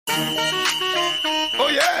Oh,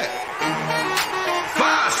 yeah.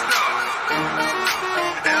 Five-star.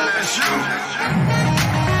 LSU.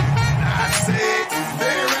 I said,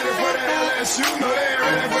 they ain't ready for the LSU. No, they ain't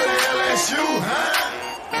ready for the LSU, huh?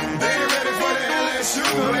 They ain't ready for the LSU.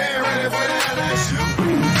 No, they ain't ready for the LSU.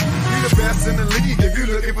 We the best in the league if you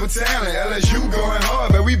looking for talent. LSU going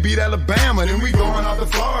hard, but we beat Alabama, then we going out to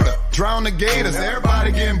Florida. Drown the Gators,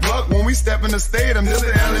 everybody getting bucked when we step in the stadium. This the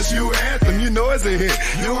LSU anthem, you know it's a hit.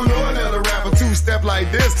 You don't know another rapper two-step like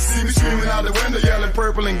this. See me screaming out the window, yelling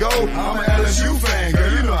purple and gold. I'm an LSU fan,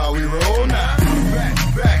 girl, you know how we roll now.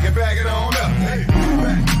 Back and back it on up, hey.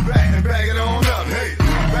 Back and back it on up, hey.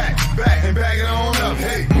 Back and back it on up,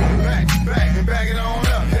 hey. Back and back it on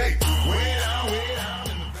up, hey. Way down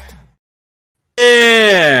in the back.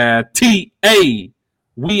 Yeah, T.A.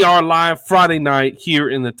 We are live Friday night here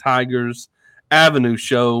in the Tigers Avenue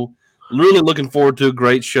show. Really looking forward to a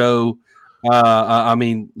great show. I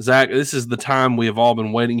mean, Zach, this is the time we have all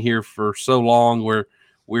been waiting here for so long where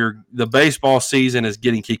the baseball season is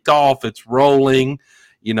getting kicked off. It's rolling.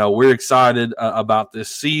 You know, we're excited about this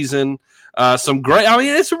season. It's a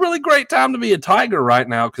really great time to be a Tiger right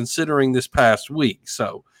now considering this past week.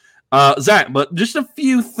 So, Zach, but just a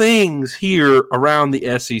few things here around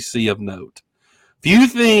the SEC of note. Few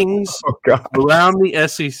things around the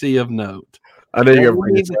SEC of note. I know you're going to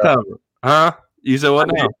bring this up. Huh? You said what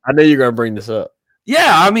now? I know you're going to bring this up.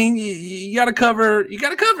 Yeah, I mean, you got to cover. You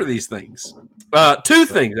got to cover these things. Two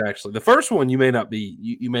things actually. The first one you may not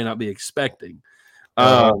be expecting.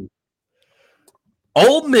 Ole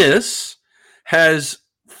Miss has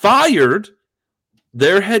fired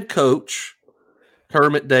their head coach,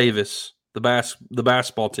 Kermit Davis, the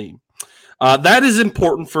basketball team. That is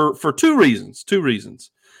important for two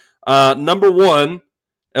reasons. Number one,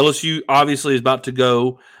 LSU obviously is about to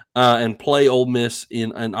go and play Ole Miss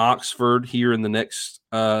in Oxford here in the next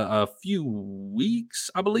few weeks,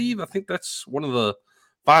 I believe. I think that's one of the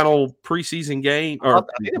final preseason games. I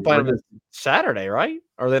think they're playing them this Saturday, right?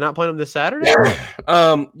 Are they not playing them this Saturday?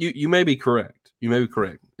 You may be correct.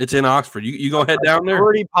 It's in Oxford. You gonna head down there? I'm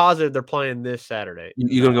pretty positive they're playing this Saturday.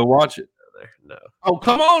 You gonna go watch it? No. Oh,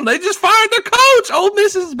 come on. They just fired their coach. Ole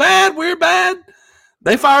Miss is bad. We're bad.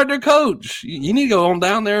 They fired their coach. You need to go on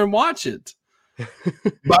down there and watch it.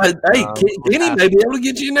 But, hey, Kenny may be able to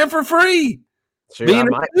get you in there for free. Sure, I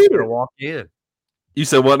might be able to walk in. You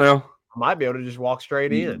said what now? I might be able to just walk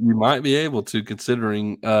straight in. You might be able to,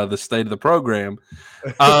 considering the state of the program.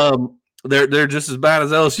 They're just as bad as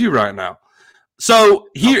LSU right now. So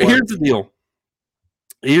here's the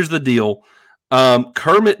deal.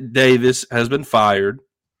 Kermit Davis has been fired.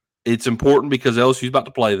 It's important because LSU is about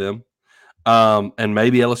to play them. And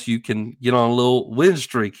maybe LSU can get on a little win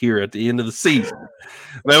streak here at the end of the season.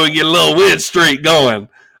 Maybe we get a little win streak going.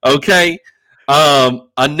 Okay.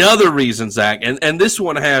 Another reason, Zach, and this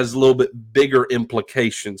one has a little bit bigger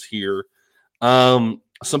implications here.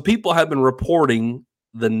 Some people have been reporting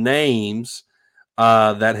the names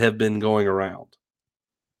that have been going around.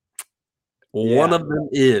 Yeah. One of them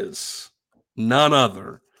is none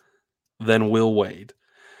other than Will Wade.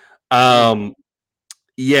 So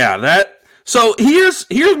here's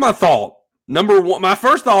my thought. Number one, my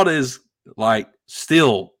first thought is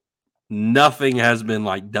still nothing has been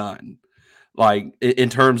done, in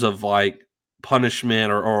terms of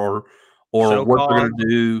punishment or what they're going to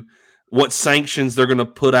do, what sanctions they're going to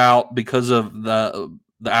put out because of the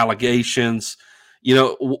allegations.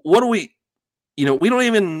 What do we don't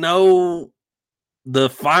even know the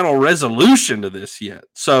final resolution to this yet.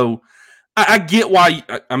 So I get why.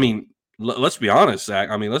 Let's be honest, Zach.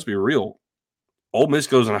 Let's be real. Ole Miss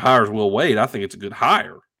goes and hires Will Wade. I think it's a good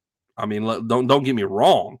hire. Don't get me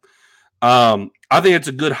wrong. I think it's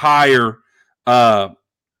a good hire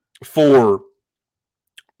for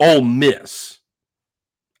Ole Miss.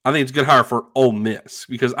 I think it's a good hire for Ole Miss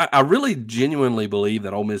because I really genuinely believe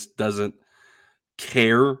that Ole Miss doesn't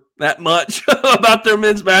care that much about their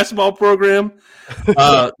men's basketball program.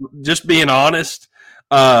 Just being honest.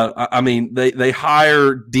 They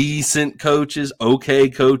hire decent coaches, okay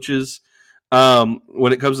coaches.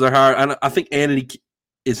 When it comes to their hire, and I think Andy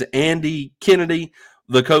Kennedy,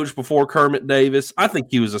 the coach before Kermit Davis. I think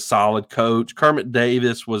he was a solid coach. Kermit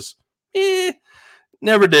Davis was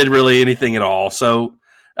never did really anything at all. So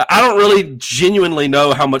I don't really genuinely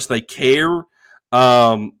know how much they care.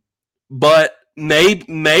 But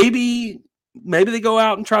maybe they go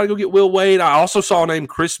out and try to go get Will Wade. I also saw a name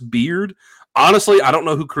Chris Beard. Honestly, I don't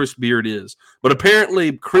know who Chris Beard is, but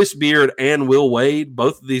apparently Chris Beard and Will Wade,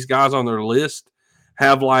 both of these guys on their list,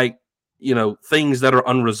 have things that are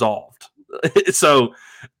unresolved. So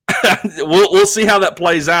we'll see how that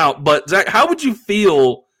plays out. But Zach, how would you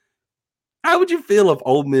feel How would you feel if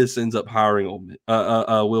Ole Miss ends up hiring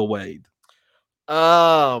Will Wade?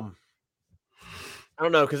 I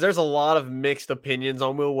don't know, because there's a lot of mixed opinions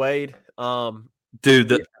on Will Wade.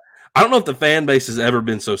 Dude, I don't know if the fan base has ever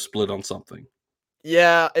been so split on something.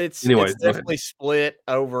 Yeah, it's Anyways, definitely split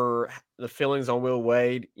over the feelings on Will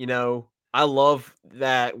Wade. I love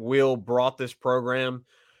that Will brought this program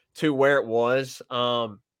to where it was,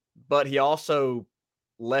 but he also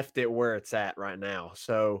left it where it's at right now.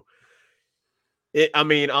 So, because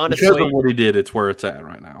honestly, of what he did, it's where it's at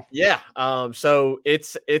right now. yeah. So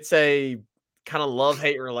it's a kind of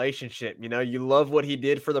love-hate relationship. You love what he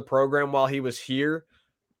did for the program while he was here,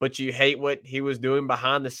 but you hate what he was doing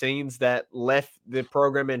behind the scenes that left the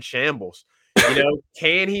program in shambles.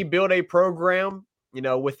 Can he build a program,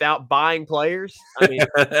 without buying players?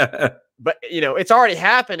 But it's already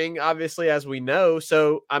happening, obviously, as we know.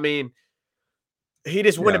 So, he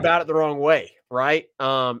just went about it the wrong way, right?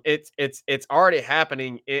 It's already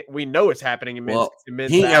happening. We know it's happening in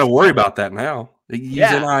men's he ain't got to worry about that now. He's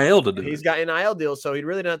NIL to do He's got NIL deals, so he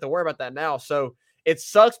really doesn't have to worry about that now. So it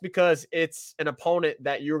sucks because it's an opponent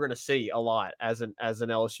that you're going to see a lot as an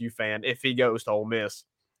LSU fan if he goes to Ole Miss.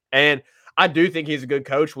 And I do think he's a good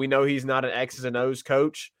coach. We know he's not an X's and O's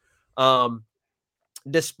coach.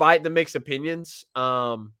 Despite the mixed opinions,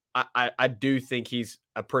 I do think he's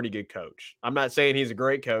a pretty good coach. I'm not saying he's a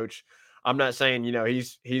great coach. I'm not saying,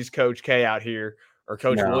 he's Coach K out here or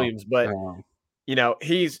Coach Williams, but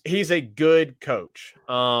he's a good coach.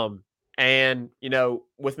 And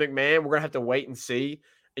with McMahon, we're gonna have to wait and see.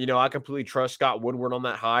 I completely trust Scott Woodward on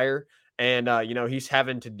that hire, and he's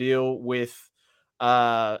having to deal with,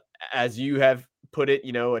 as you have put it,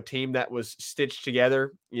 a team that was stitched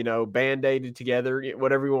together, band-aided together,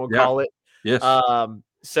 whatever you want to call it. Yes.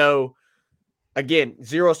 So again,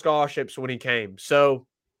 0 scholarships when he came. So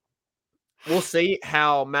we'll see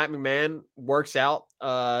how Matt McMahon works out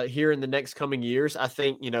here in the next coming years. I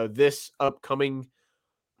think, this upcoming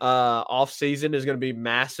off season is going to be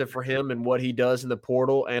massive for him and what he does in the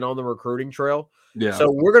portal and on the recruiting trail. Yeah.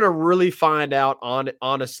 So we're going to really find out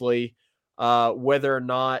honestly whether or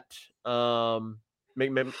not Matt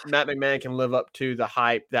McMahon can live up to the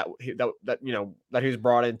hype that he was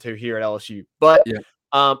brought into here at LSU. But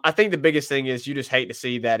I think the biggest thing is you just hate to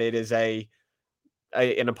see that it is an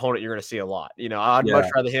opponent you're going to see a lot. I'd much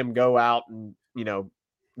rather him go out and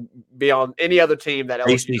be on any other team that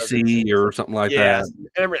ACC or something like that.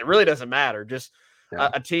 And it really doesn't matter. Just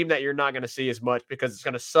a team that you're not going to see as much, because it's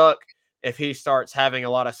going to suck if he starts having a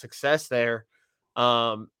lot of success there.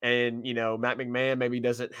 And Matt McMahon maybe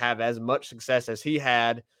doesn't have as much success as he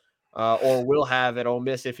had or will have at Ole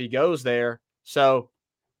Miss if he goes there. So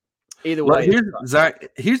either way,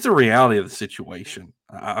 here's the reality of the situation.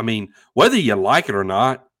 Whether you like it or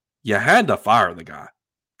not, you had to fire the guy.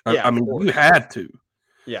 You had to.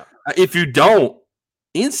 Yeah. If you don't,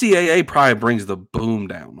 NCAA probably brings the boom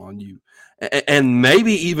down on you, and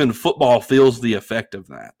maybe even football feels the effect of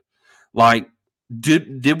that. Like,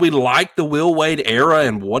 did we like the Will Wade era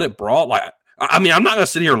and what it brought? Like, I'm not going to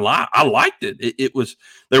sit here and lie. I liked it.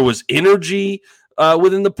 There was energy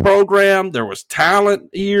within the program. There was talent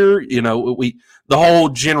here. The whole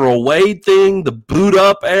General Wade thing, the boot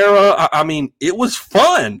up era. It was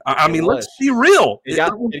fun. Let's be real. It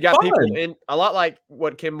got people in a lot, like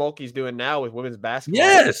what Kim Mulkey's doing now with women's basketball.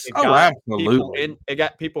 Yes, absolutely. It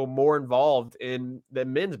got people more involved in the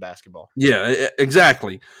men's basketball. Yeah,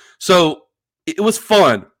 exactly. So it was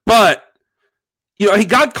fun, but he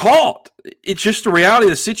got caught. It's just the reality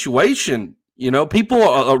of the situation. A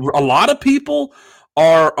lot of people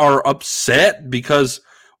are upset because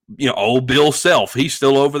Bill Self, he's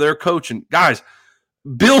still over there coaching. Guys,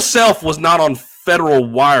 Bill Self was not on federal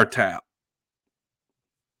wiretap.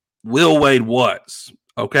 Will Wade was.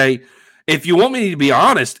 Okay, if you want me to be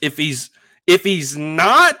honest, if he's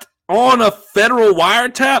not on a federal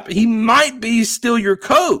wiretap, he might be still your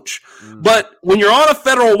coach. But when you're on a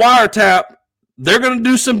federal wiretap, they're going to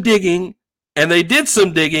do some digging, and they did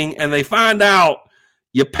some digging, and they find out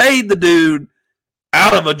you paid the dude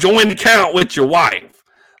out of a joint account with your wife.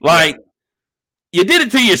 Like, you did it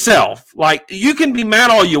to yourself. Like, you can be mad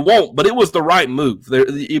all you want, but it was the right move.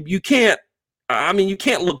 You can't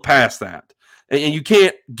look past that, and you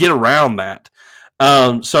can't get around that.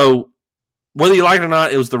 So whether you like it or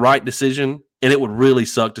not, it was the right decision, and it would really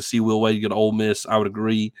suck to see Will Wade get to Ole Miss. I would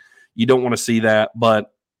agree. You don't want to see that,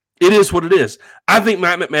 but it is what it is. I think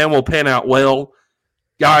Matt McMahon will pan out well.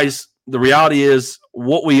 Guys, the reality is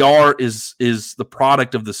what we are is the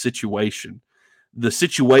product of the situation. The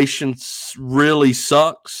situation really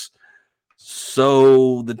sucks.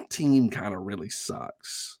 So the team kind of really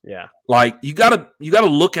sucks. Yeah. Like you gotta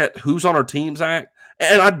look at who's on our team, Zach.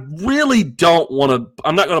 And I really don't want to.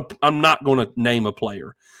 I'm not gonna name a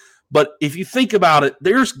player. But if you think about it,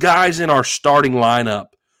 there's guys in our starting lineup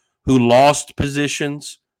who lost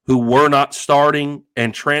positions, who were not starting,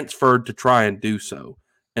 and transferred to try and do so.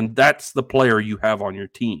 And that's the player you have on your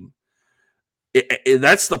team.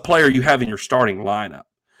 That's the player you have in your starting lineup.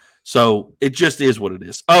 So it just is what it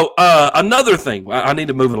is. Oh, another thing. I need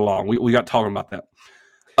to move it along. We got talking about that.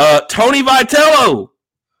 Tony Vitello,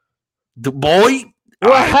 the boy.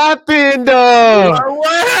 What happened?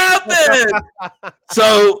 What happened?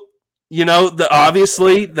 So,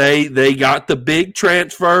 obviously they got the big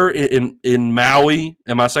transfer in Maui.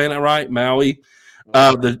 Am I saying that right? Maui,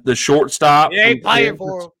 the shortstop. He ain't playing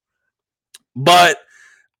for him. But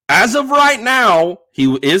as of right now,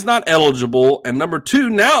 he is not eligible. And number two,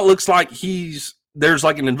 now it looks like there's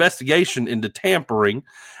like an investigation into tampering.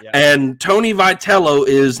 Yeah. And Tony Vitello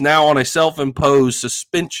is now on a self-imposed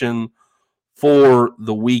suspension for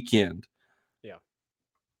the weekend. Yeah.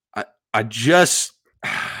 I just,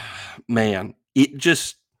 man,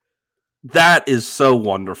 that is so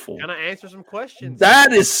wonderful. Can I answer some questions?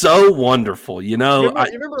 That is so wonderful. You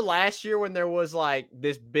remember last year when there was like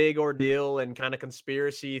this big ordeal and kind of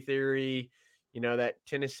conspiracy theory, that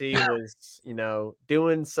Tennessee was,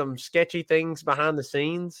 doing some sketchy things behind the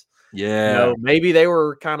scenes. Yeah. Maybe they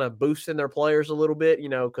were kind of boosting their players a little bit,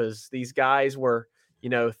 because these guys were,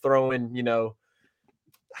 throwing,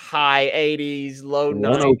 high 80s, low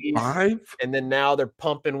 90s. And then now they're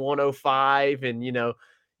pumping 105 and,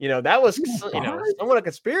 that was, somewhat a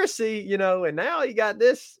conspiracy, and now you got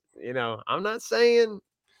this, I'm not saying,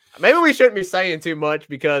 maybe we shouldn't be saying too much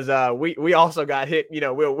because we also got hit,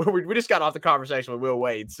 we just got off the conversation with Will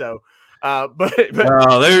Wade. So, but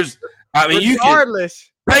regardless,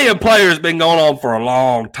 paying players been going on for a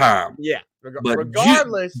long time. Yeah.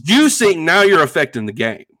 Regardless, juicing, now you're affecting the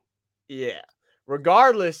game. Yeah.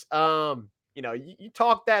 Regardless, you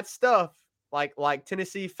talk that stuff like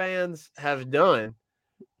Tennessee fans have done.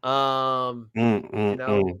 You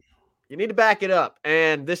need to back it up.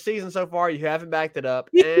 And this season so far, you haven't backed it up.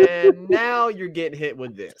 And now you're getting hit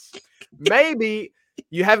with this. Maybe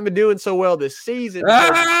you haven't been doing so well this season.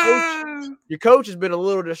 Your coach has been a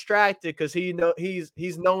little distracted because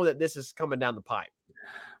he's known that this is coming down the pipe.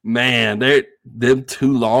 Man, them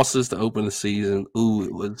 2 losses to open the season. Ooh,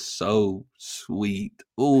 it was so sweet.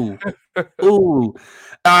 Ooh, ooh.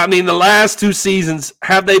 I mean, the last 2 seasons,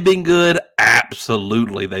 have they been good?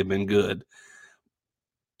 Absolutely, they've been good.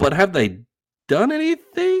 But have they done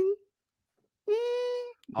anything?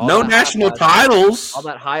 No national titles. All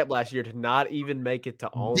that hype last year to not even make it to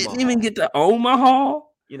Omaha. Didn't even get to Omaha.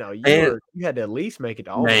 You had to at least make it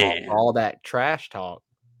to Omaha for all that trash talk.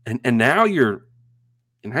 And now you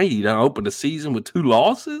done open the season with 2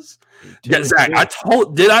 losses? Yeah, Zach, I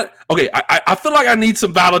feel like I need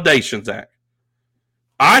some validation, Zach.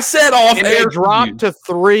 I said off air. They dropped to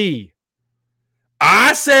 3.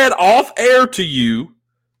 I said off air to you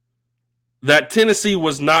that Tennessee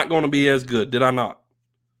was not going to be as good. Did I not?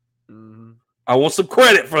 Mm-hmm. I want some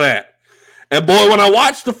credit for that. And boy, when I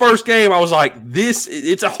watched the first game, I was like,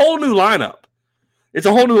 it's a whole new lineup. It's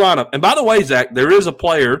a whole new lineup. And by the way, Zach, there is a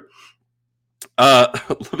player.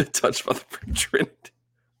 Let me touch by the Trinity.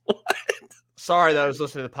 What? Sorry, those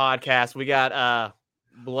listening to the podcast. We got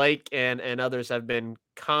Blake and others have been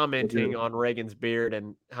commenting on Reagan's beard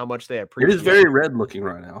and how much they appreciate it. It is very red looking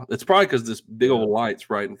right now. It's probably because this big old light's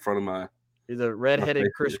right in front of my. He's a redheaded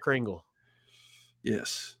Kris Kringle.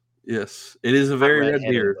 Yes. It is a very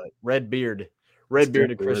red beard. Red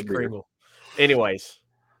bearded Kris Kringle. Anyways.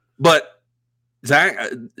 But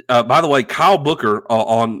Zach, by the way, Kyle Booker,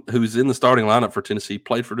 who's in the starting lineup for Tennessee,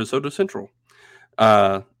 played for DeSoto Central.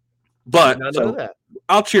 I'll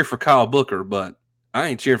cheer for Kyle Booker, but I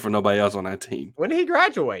ain't cheering for nobody else on that team. When did he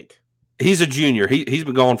graduate? He's a junior. He's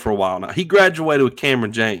been going for a while now. He graduated with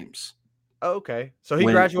Cameron James. Oh, okay. So he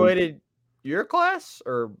graduated your class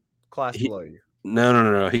or class below you?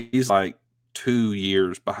 No. He's like 2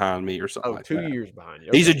 years behind me or something like that. 2 years behind you.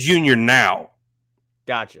 Okay. He's a junior now.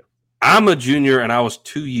 Gotcha. I'm a junior, and I was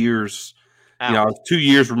 2 years. I was 2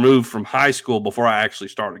 years removed from high school before I actually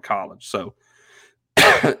started college. So,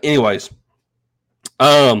 anyways,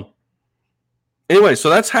 so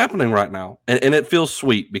that's happening right now, and it feels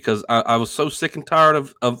sweet because I was so sick and tired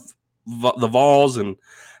of the Vols and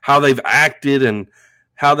how they've acted and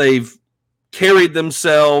how they've carried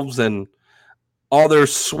themselves and all their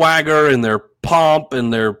swagger and their pomp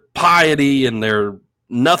and their piety and their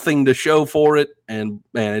nothing to show for it. And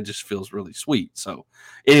man, it just feels really sweet. So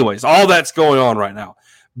anyways, all that's going on right now.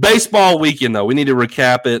 Baseball weekend, though, we need to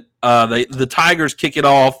recap it. The Tigers kick it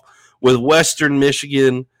off with Western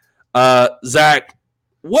Michigan. Zach,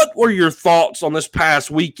 what were your thoughts on this past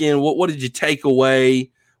weekend? What did you take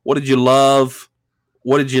away? What did you love?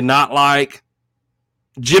 What did you not like?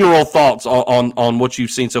 General thoughts on what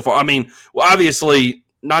you've seen so far. I mean, well, obviously,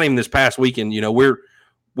 not even this past weekend. We're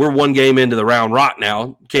one game into the round rock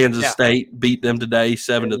now. Kansas State beat them today,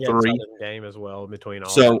 7-3. Game as well between all.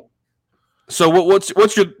 So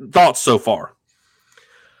what's your thoughts so far?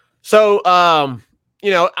 So I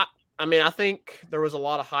think there was a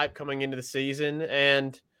lot of hype coming into the season,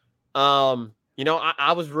 and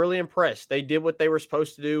I was really impressed. They did what they were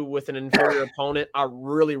supposed to do with an inferior opponent. I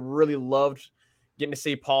really, really loved getting to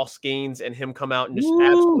see Paul Skeens and him come out and just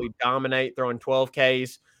absolutely dominate, throwing 12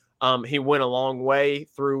 Ks. He went a long way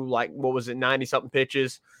through 90-something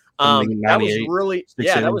pitches.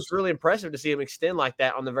 That was really impressive to see him extend like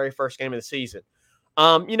that on the very first game of the season.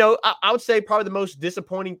 I would say probably the most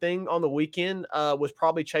disappointing thing on the weekend was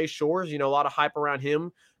probably Chase Shores. A lot of hype around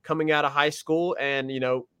him coming out of high school and,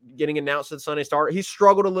 getting announced at the Sunday Star. He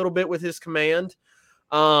struggled a little bit with his command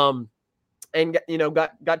and,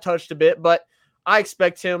 got touched a bit, but I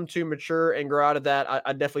expect him to mature and grow out of that.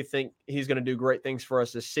 I definitely think he's going to do great things for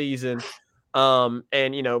us this season.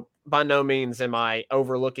 And, by no means am I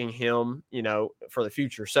overlooking him, for the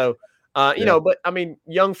future. So, but I mean,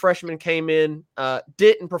 young freshman came in,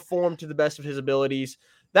 didn't perform to the best of his abilities.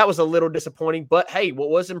 That was a little disappointing, but hey, what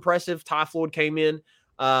was impressive, Ty Floyd came in.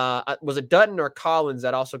 Was it Dutton or Collins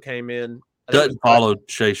that also came in? Dutton followed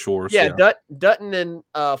Chase Shores. Yeah. Dutton and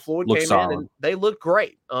Floyd came in and they looked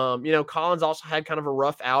great. Collins also had kind of a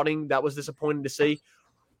rough outing. That was disappointing to see.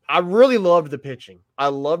 I really loved the pitching. I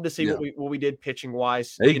love to see what we did pitching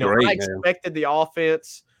wise. I expected the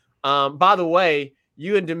offense. By the way,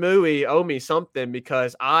 you and Demouy owe me something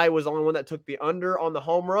because I was the only one that took the under on the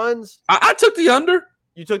home runs. I took the under.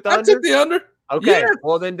 You took the under? I took the under. Okay. Yeah.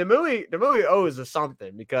 Well, then Demouy owes us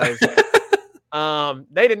something because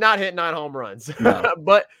they did not hit 9 home runs. No.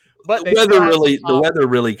 but the weather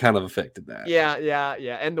really kind of affected that. Yeah.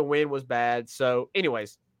 And the wind was bad. So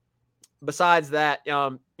anyways, besides that,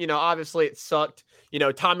 obviously it sucked.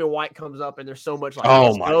 Tommy White comes up and there's so much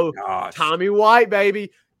gosh. Tommy White,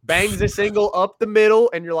 baby, bangs a single up the middle,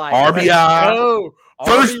 and you're like, RBI.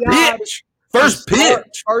 First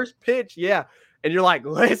pitch. Yeah. And you're like,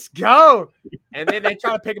 let's go. And then they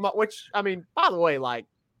try to pick him up, which, I mean, by the way,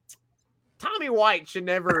 Tommy White should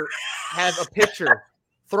never have a pitcher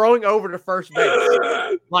throwing over to first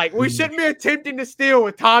base. We shouldn't be attempting to steal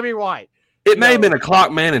with Tommy White. It may have been a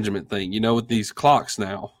clock management thing, with these clocks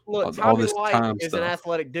now. Look, Tommy White is an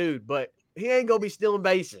athletic dude, but he ain't going to be stealing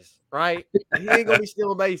bases, right? He ain't going to be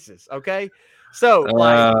stealing bases, okay? So,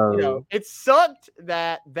 it sucked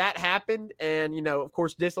that happened and, of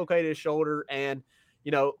course, dislocated his shoulder and,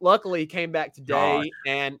 luckily he came back today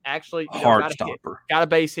and actually got a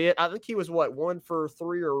base hit. I think he was 1 for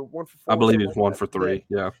 3 or 1 for 4. I believe he was 1 for 3.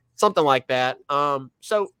 Yeah. Something like that.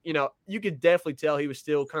 So, you could definitely tell he was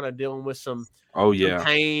still kind of dealing with some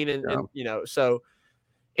pain and so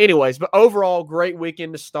anyways, but overall great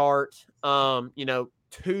weekend to start.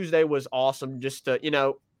 Tuesday was awesome just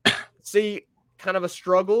to, see kind of a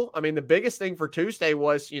struggle. I mean, the biggest thing for Tuesday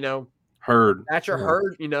was, Hurd. Thatcher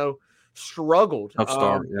Hurd, struggled. Tough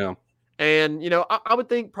start, yeah. And, I would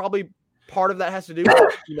think probably part of that has to do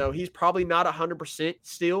with, he's probably not 100%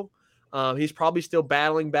 still. He's probably still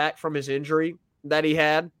battling back from his injury that he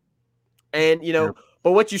had. And,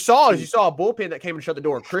 but what you saw is you saw a bullpen that came and shut the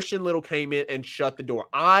door. Christian Little came in and shut the door.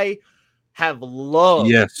 I have loved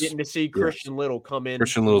getting to see Christian Little come in.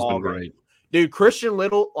 Christian Little's been great. Dude, Christian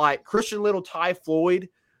Little, Ty Floyd,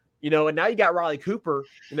 and now you got Riley Cooper.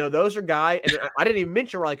 Those are guys, and I didn't even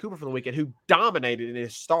mention Riley Cooper from the weekend, who dominated in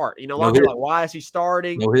his start. A lot of people are like, why is he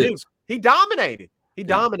starting? Dude, he dominated.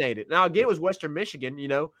 Dominated. Now, again, it was Western Michigan,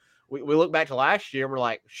 We look back to last year and we're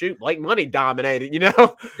like, shoot, Blake Money dominated,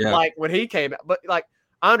 when he came out. But,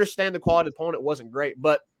 I understand the quality of the opponent wasn't great,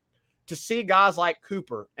 but to see guys like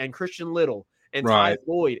Cooper and Christian Little and Ty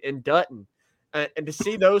Floyd and Dutton, and to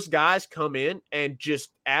see those guys come in and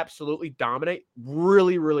just absolutely dominate,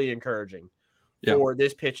 really, really encouraging for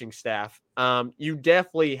this pitching staff. You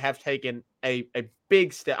definitely have taken a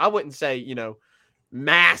big step. I wouldn't say,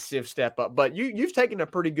 massive step up, but you've taken a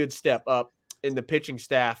pretty good step up in the pitching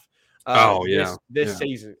staff this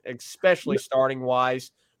season, especially starting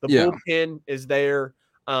wise. The bullpen is there.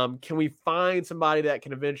 Can we find somebody that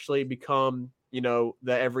can eventually become, the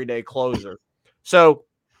everyday closer? So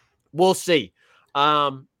we'll see.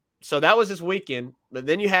 So that was this weekend, but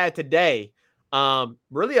then you had today.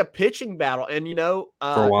 really a pitching battle. And, for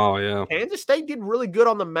a while, yeah. Kansas State did really good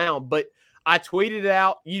on the mound, but I tweeted it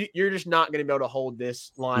out. You're just not going to be able to hold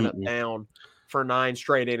this lineup down for 9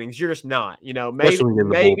 straight innings. You're just not. Maybe,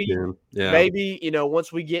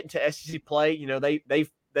 once we get into SEC play,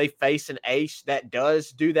 they face an ace that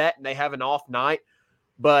does do that, and they have an off night.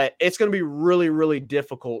 But it's going to be really, really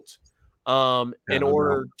difficult in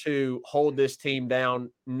order to hold this team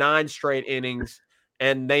down 9 straight innings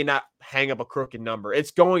and they not hang up a crooked number.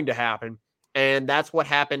 It's going to happen, and that's what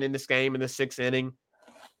happened in this game in the 6th inning.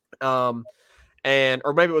 Or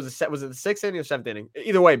maybe it was it the 6th inning or 7th inning?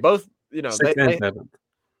 Either way, both, 6th and 7th.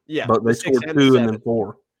 Yeah, but they scored 2 and then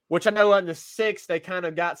 4. Which I know in the 6th they kind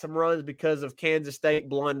of got some runs because of Kansas State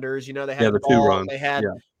blunders. They had the 2 runs. They had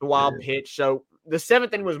the wild pitch. So the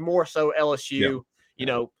 7th inning was more so LSU.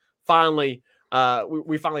 Finally,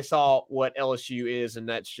 we finally saw what LSU is, and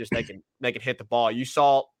that's just they can hit the ball. You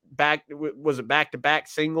saw back-to-back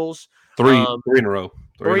singles? 3 in a row.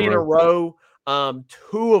 3 in a row.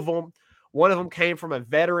 2 of them. One of them came from a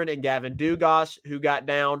veteran in Gavin Dugas, who got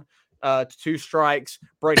down to 2 strikes.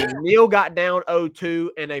 Brady Neal got down 0-2,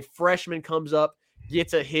 and a freshman comes up,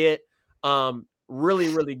 gets a hit. Really,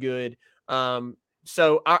 really good.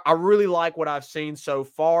 So I really like what I've seen so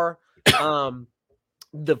far.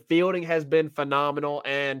 The fielding has been phenomenal.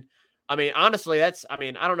 And, honestly, I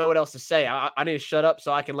don't know what else to say. I need to shut up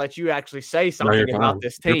so I can let you actually say something about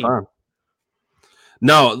this team.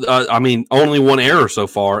 No, only 1 error so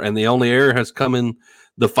far, and the only error has come in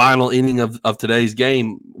the final inning of today's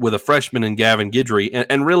game with a freshman in Gavin Guidry.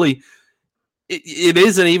 And really, it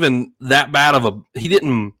isn't even that bad of a – he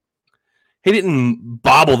didn't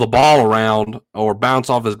bobble the ball around or bounce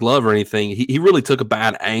off his glove or anything. He really took a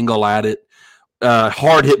bad angle at it.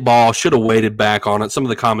 Hard hit ball, should have waited back on it. Some of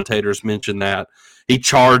the commentators mentioned that. He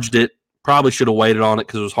charged it, probably should have waited on it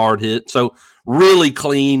because it was hard hit. So really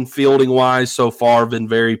clean fielding-wise so far. Been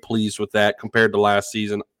very pleased with that compared to last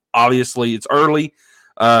season. Obviously, it's early,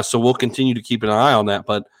 so we'll continue to keep an eye on that,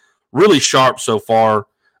 but really sharp so far.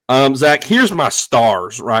 Zach, here's my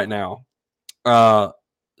stars right now.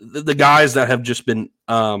 The guys that have just been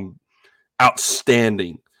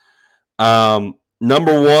outstanding.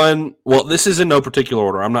 Number 1, well, this is in no particular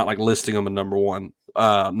order. I'm not listing them in number one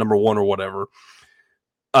or whatever.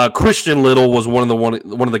 Christian Little was one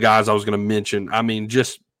of the guys I was going to mention.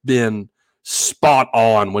 Just been spot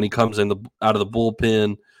on when he comes out of the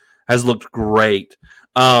bullpen. Has looked great.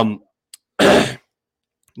 Gavin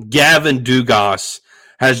Dugas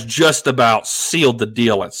has just about sealed the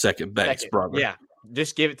deal at second base, brother. Yeah,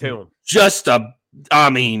 just give it to him.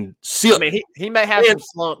 He may have some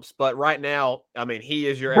slumps, but right now, he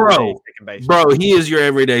is your everyday second baseman. Bro, he is your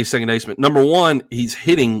everyday second baseman. Number 1, he's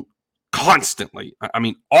hitting constantly.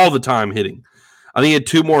 All the time hitting. I think he had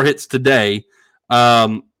 2 more hits today.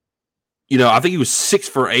 I think he was 6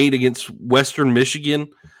 for 8 against Western Michigan.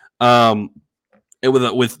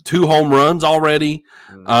 With 2 home runs already.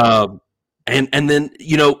 And then,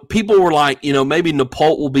 people were like, maybe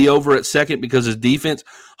Napolt will be over at second because his defense.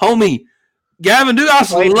 Homie, Gavin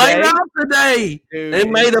Dugas laid out today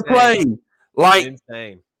and made a play.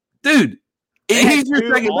 Insane. Dude, he's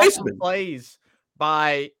your second baseman. Plays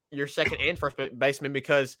by your second and first baseman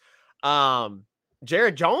because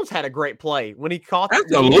Jared Jones had a great play when he caught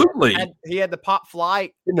absolutely. He had the pop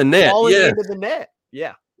fly in the net. Into the net.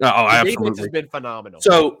 Yeah. Oh, absolutely. Defense has been phenomenal.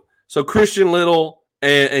 So Christian Little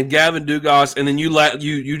and Gavin Dugas, and then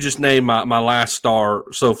you just named my last star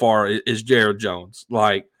so far is Jared Jones.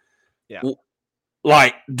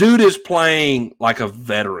 Dude is playing like a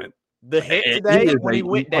veteran. The hit today when he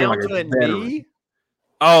went down to a knee.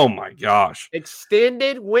 Oh my gosh!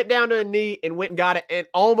 Extended, went down to a knee, and went and got it, and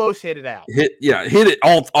almost hit it out. Hit it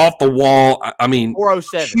off the wall.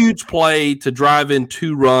 407. Huge play to drive in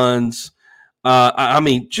 2 runs.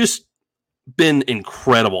 Just been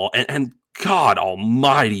incredible. And God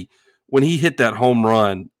Almighty, when he hit that home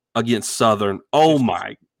run against Southern, oh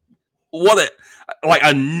my, what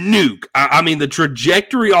a nuke. The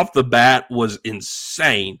trajectory off the bat was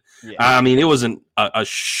insane. Yeah. It wasn't a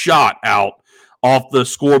shot out off the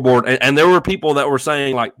scoreboard. And there were people that were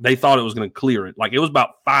saying they thought it was going to clear it. It was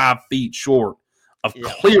about 5 feet short of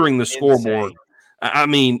clearing the scoreboard.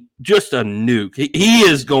 Just a nuke. He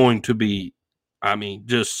is going to be,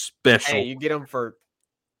 just special. Hey, you get him for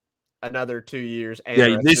another 2 years.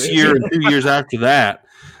 This year and 2 years after that.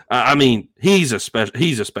 He's a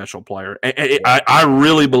special player. I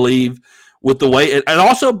really believe with the way, and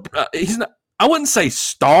also he's not. I wouldn't say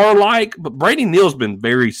star-like, but Brady Neal's been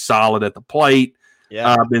very solid at the plate.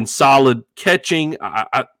 Yeah, been solid catching.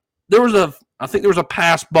 I think there was a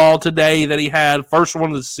pass ball today that he had, first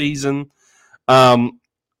one of the season.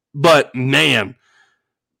 But man,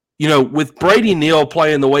 with Brady Neal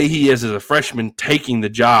playing the way he is as a freshman, taking the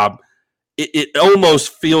job, it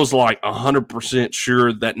almost feels like 100%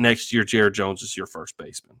 sure that next year Jared Jones is your first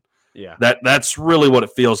baseman. Yeah, that's really what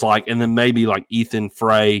it feels like. And then maybe like Ethan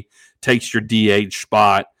Frey takes your DH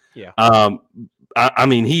spot. Yeah. I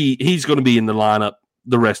mean, he's going to be in the lineup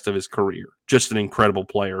the rest of his career. Just an incredible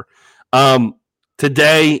player.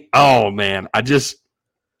 Today, oh man, I get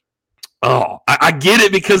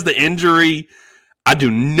it because the injury. I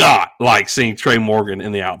do not like seeing Trey Morgan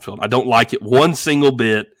in the outfield. I don't like it one single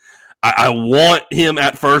bit. I want him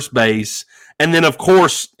at first base. And then, of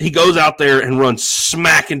course, he goes out there and runs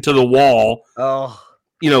smack into the wall. Oh.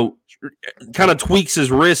 Kind of tweaks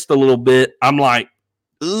his wrist a little bit. I'm like,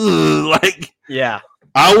 ugh, yeah.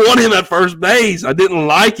 I want him at first base. I didn't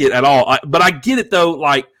like it at all. But I get it, though.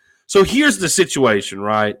 So here's the situation,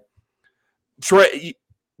 right?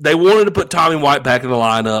 They wanted to put Tommy White back in the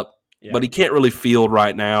lineup. Yeah. But he can't really field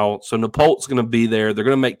right now. So Napolt's going to be there. They're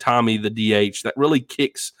going to make Tommy the DH. That really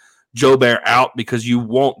kicks Joe Bear out because you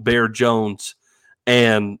want Bear Jones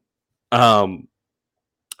and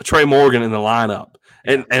Trey Morgan in the lineup.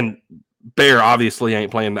 And Bear obviously ain't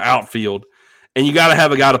playing the outfield. And you got to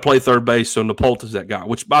have a guy to play third base, so Napolt is that guy.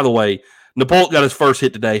 Which, by the way, Napolt got his first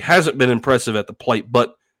hit today. Hasn't been impressive at the plate,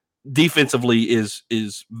 but defensively is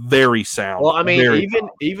very sound. Well, I mean,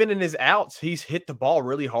 even in his outs, he's hit the ball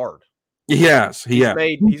really hard. He has. He's got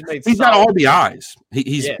RBIs.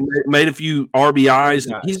 He's made a few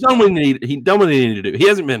RBIs. He's done what he needed to do. He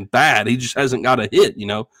hasn't been bad. He just hasn't got a hit,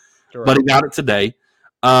 Sure. But he got it today.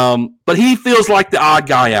 But he feels like the odd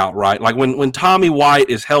guy out, right? Like when Tommy White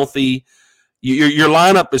is healthy, your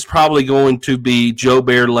lineup is probably going to be Joe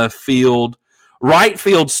Bear left field. Right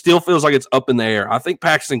field still feels like it's up in the air. I think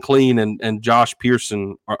Paxton Clean and Josh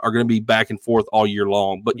Pearson are going to be back and forth all year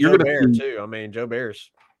long. But you're going to too. I mean, Joe Bear's.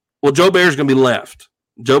 Well, Joe Bear's going to be left.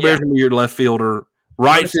 Joe Bear's going to be your left fielder.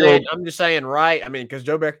 Right field. I'm just saying right. I mean, because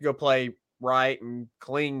Joe Bear could go play right and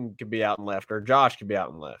Clean could be out and left, or Josh could be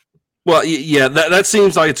out and left. Well, yeah, that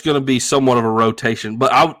seems like it's going to be somewhat of a rotation.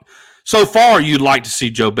 But so far, you'd like to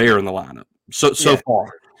see Joe Bear in the lineup. So far.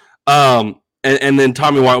 And then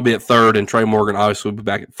Tommy White will be at third, and Trey Morgan obviously will be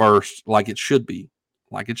back at first, like it should be.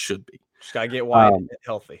 Just got to get White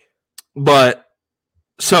healthy. But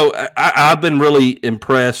so I've been really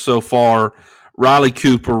impressed so far. Riley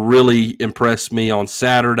Cooper really impressed me on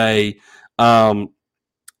Saturday. I've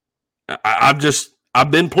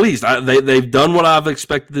been pleased. They've done what I've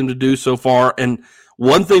expected them to do so far. And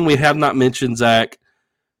one thing we have not mentioned, Zach,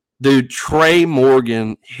 dude, Trey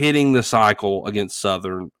Morgan hitting the cycle against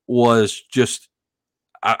Southern was just,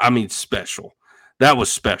 special. That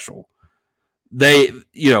was special. They,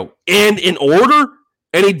 and in order,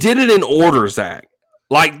 and he did it in order, Zach.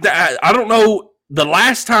 Like that, I don't know. The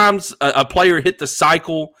last times a player hit the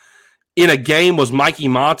cycle in a game was Mikey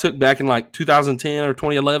Montuk back in like 2010 or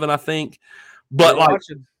 2011, I think. But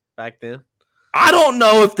back then, I don't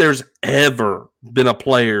know if there's ever been a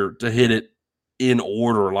player to hit it in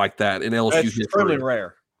order like that in LSU history. It's really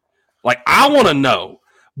rare. Like, I want to know.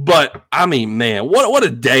 But, I mean, man, what a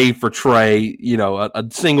day for Trey. A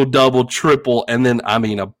single, double, triple, and then,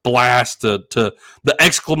 a blast to the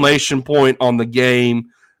exclamation point on the game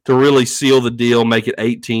to really seal the deal, make it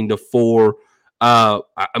 18-4.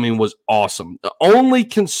 Was awesome. The only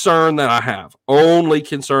concern that I have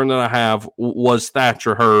was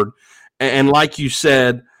Thatcher Hurd. And like you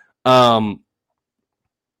said,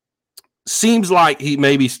 seems like he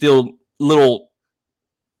may be still little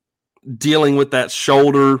dealing with that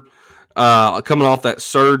shoulder coming off that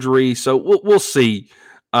surgery. So we'll see.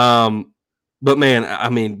 But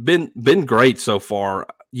man, been great so far.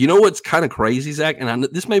 You know what's kind of crazy, Zach? And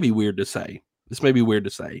this may be weird to say.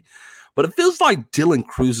 But it feels like Dylan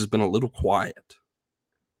Cruz has been a little quiet.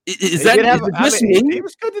 Is it just me? He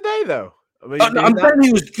was good today, though. I'm saying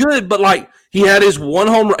he was good, but like he had his one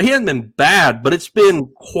home run. He hasn't been bad, but it's been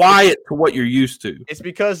quiet to what you're used to. It's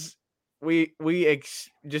because he's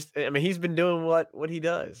been doing what he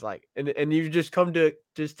does, like, and you've just come to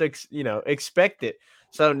expect it.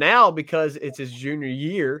 So now, because it's his junior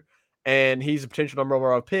year and he's a potential number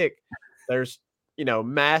one pick, there's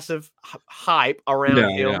massive hype around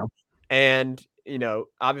him, and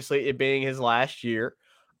obviously it being his last year,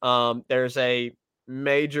 there's a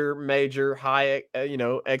major high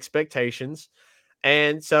expectations.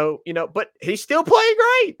 And so, but he's still playing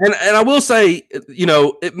great. And I will say,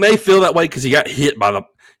 it may feel that way because he got hit by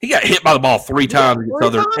the ball 3 times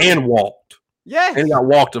and walked. Yeah. And he got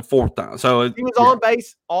walked a 4th time. So he was on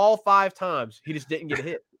base all 5 times. He just didn't get a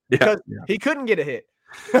hit because he couldn't get a hit.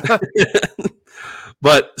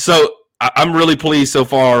 But so I'm really pleased so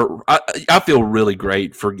far. I feel really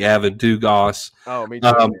great for Gavin Dugas. Oh, me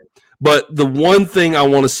too. But the one thing I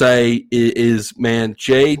want to say is, man,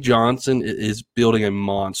 Jay Johnson is building a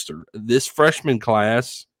monster. This freshman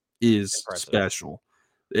class is Impressive. special.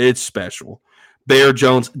 It's special. Bear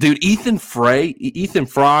Jones, dude, Ethan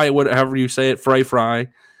Fry, whatever you say it, Fry.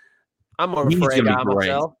 I'm more of a Frey guy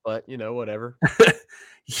myself, but whatever.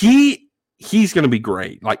 He's going to be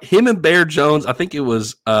great. Like him and Bear Jones, I think it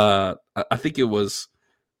was I'm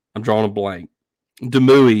drawing a blank.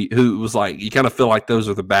 Demouy, who was like, you kind of feel like those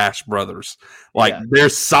are the Bash brothers. Like their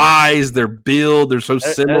size, their build, they're so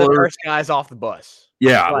similar. They're the first guys off the bus.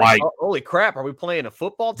 Yeah, like holy crap, are we playing a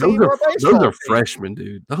football team or a baseball those are team? Freshmen,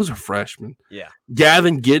 dude. Those are freshmen. Yeah.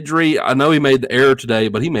 Gavin Guidry, I know he made the error today,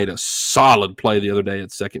 but he made a solid play the other day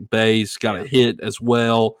at second base. Got a hit as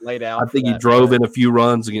well. Laid out. I think he drove in a few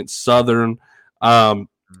runs against Southern.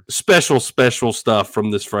 Special stuff from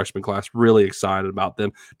this freshman class. Really excited about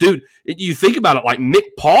them. Dude, you think about it, like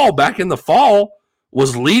Nick Paul back in the fall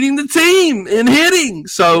was leading the team in hitting.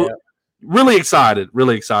 So really excited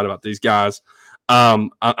about these guys.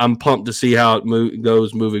 I'm pumped to see how it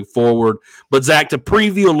goes moving forward. But, Zach, to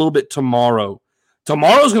preview a little bit tomorrow's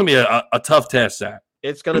going to be a tough test, Zach.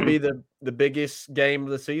 It's going to be the biggest game of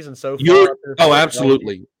the season so far.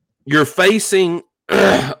 Absolutely. You're facing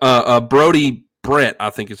Brody Brett, I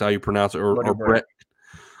think is how you pronounce it, or Brett.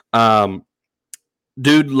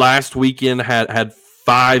 Dude, last weekend had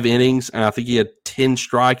 5 innings, and I think he had 10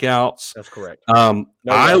 strikeouts. That's correct.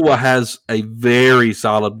 Iowa has a very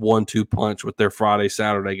solid 1-2 punch with their Friday,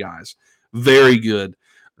 Saturday guys. Very good.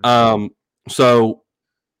 So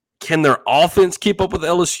can their offense keep up with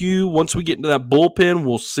LSU? Once we get into that bullpen,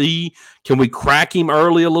 we'll see. Can we crack him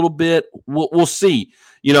early a little bit? We'll see.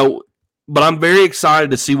 But I'm very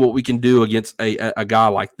excited to see what we can do against a guy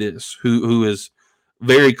like this who is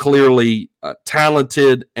very clearly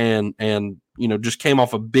talented and just came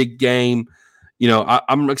off a big game.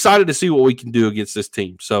 I'm excited to see what we can do against this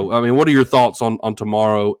team. So, I mean, what are your thoughts on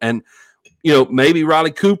tomorrow? And, maybe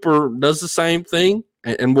Riley Cooper does the same thing,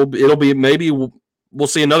 and we'll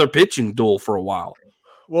see another pitching duel for a while.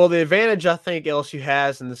 Well, the advantage I think LSU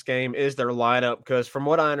has in this game is their lineup, because from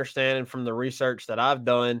what I understand and from the research that I've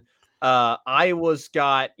done, Iowa's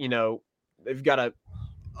got, they've got a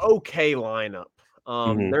okay lineup.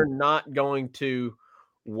 They're not going to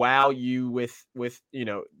wow you with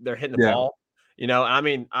they're hitting the ball. I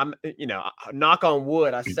mean, I'm knock on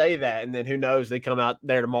wood, I say that, and then who knows, they come out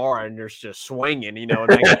there tomorrow and they're just swinging, and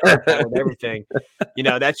they get with everything.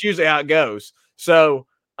 That's usually how it goes. So,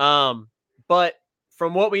 but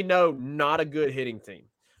from what we know, not a good hitting team.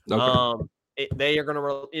 Okay. They are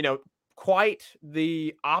going to, quite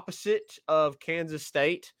the opposite of Kansas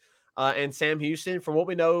State and Sam Houston. From what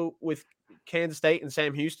we know with Kansas State and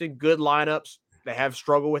Sam Houston, good lineups. They have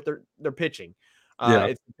struggled with their pitching.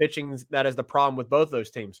 It's the pitching that is the problem with both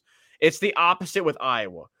those teams. It's the opposite with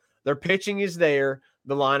Iowa. Their pitching is there.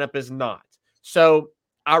 The lineup is not. So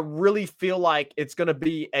I really feel like it's going to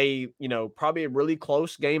be probably a really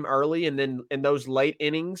close game early. And then in those late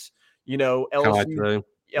innings,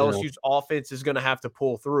 LSU's offense is going to have to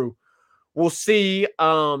pull through. We'll see.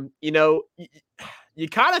 You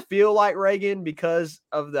kind of feel like, Reagan, because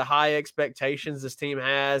of the high expectations this team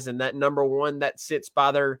has and that number 1 that sits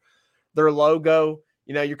by their logo,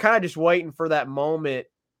 you're kind of just waiting for that moment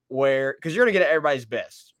where, because you're going to get everybody's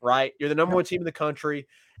best, right? You're the number 1 team in the country.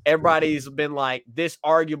 Everybody's been like, this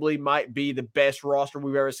arguably might be the best roster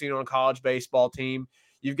we've ever seen on a college baseball team.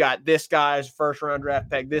 You've got this guy's first-round draft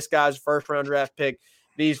pick, this guy's first-round draft pick,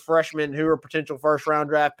 these freshmen who are potential first-round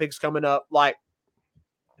draft picks coming up. Like,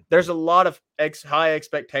 there's a lot of high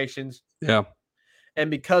expectations. Yeah.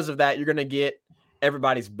 And because of that, you're going to get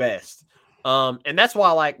everybody's best. And that's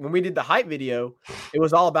why, like, when we did the hype video, it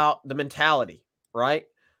was all about the mentality, right?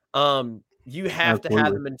 You have to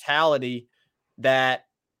have the mentality that,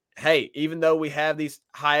 hey, even though we have these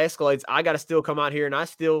high escalates, I got to still come out here and I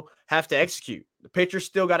still have to execute. The pitcher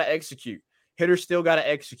still got to execute. Hitter still got to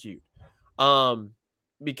execute.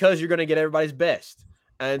 Because you're going to get everybody's best.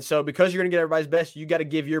 And so because you're going to get everybody's best, you got to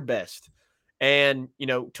give your best. And,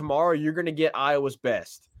 tomorrow you're going to get Iowa's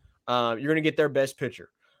best. You're going to get their best pitcher.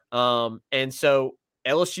 And so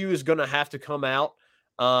LSU is going to have to come out.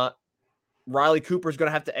 Riley Cooper is going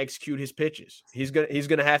to have to execute his pitches. He's going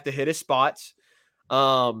to have to hit his spots.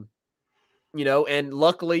 And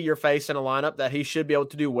luckily you're facing a lineup that he should be able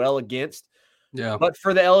to do well against. Yeah. But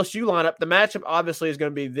for the LSU lineup, the matchup obviously is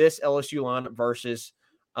going to be this LSU lineup versus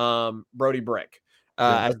Brody Breck,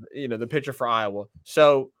 as the pitcher for Iowa.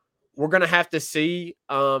 So we're going to have to see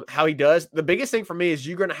how he does. The biggest thing for me is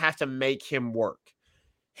you're going to have to make him work.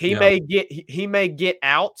 He may get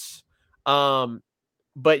outs,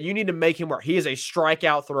 but you need to make him work. He is a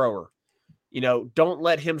strikeout thrower. Don't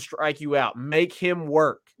let him strike you out. Make him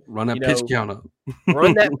work. Run that pitch count up.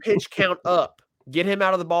 Run that pitch count up. Get him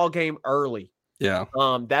out of the ball game early. Yeah.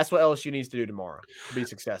 That's what LSU needs to do tomorrow to be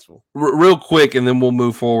successful. Real quick, and then we'll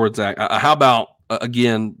move forward, Zach. How about,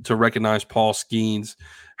 again, to recognize Paul Skeens,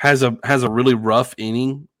 has a really rough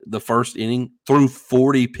inning, the first inning, threw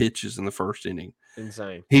 40 pitches in the first inning.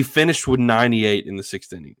 Insane. He finished with 98 in the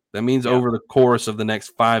sixth inning. That means over the course of the next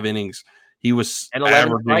 5 innings, he was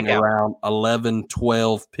averaging around 11,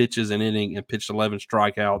 12 pitches an inning and pitched 11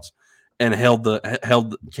 strikeouts and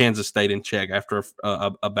held Kansas State in check after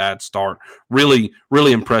a bad start. Really,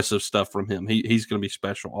 really impressive stuff from him. He's going to be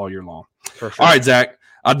special all year long. For sure. All right, Zach,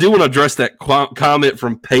 I do want to address that comment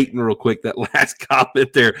from Peyton real quick, that last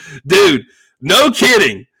comment there. Dude, no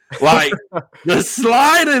kidding. Like, the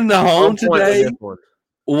slide in the home today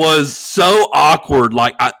was so awkward.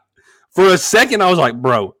 Like, for a second, I was like,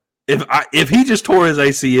 bro, if he just tore his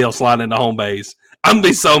ACL sliding into home base, I'm going to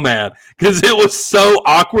be so mad because it was so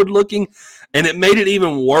awkward looking, and it made it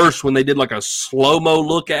even worse when they did like a slow-mo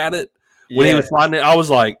look at it. When he was sliding it, I was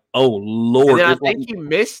like, oh, Lord. And I think he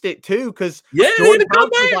missed it, too, because Jordan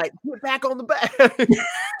Thompson was like, get back on the bat.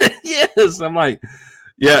 Yes, I'm like,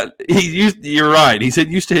 yeah, you're right. He said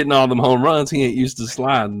used to hitting all them home runs. He ain't used to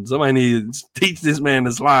sliding. Somebody needs to teach this man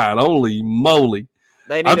to slide. Holy moly.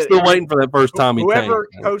 I'm still waiting for that first time he came. Whoever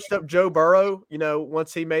coached up Joe Burrow,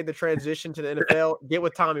 once he made the transition to the NFL, get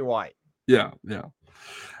with Tommy White. Yeah.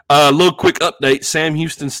 A little quick update. Sam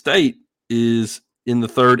Houston State is in the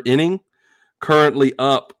third inning, currently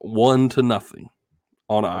up 1-0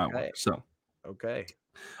 on Iowa. So, okay.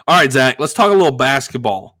 All right, Zach, let's talk a little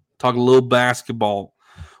basketball.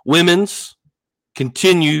 Women's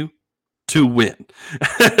continue to win.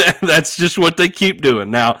 That's just what they keep doing.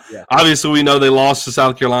 Now, obviously, we know they lost to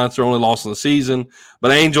South Carolina. It's their only loss in the season.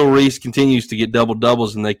 But Angel Reese continues to get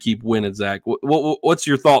double-doubles, and they keep winning, Zach. What's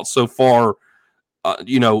your thoughts so far,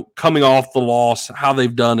 coming off the loss, how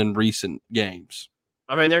they've done in recent games?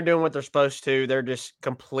 I mean, they're doing what they're supposed to. They're just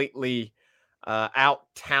completely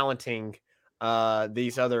out-talenting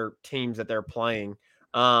these other teams that they're playing.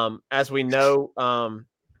 As we know,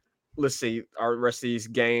 let's see our rest of these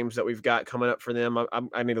games that we've got coming up for them.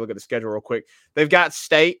 I need to look at the schedule real quick. They've got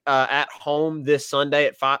State at home this Sunday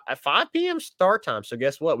at 5 p.m. start time. So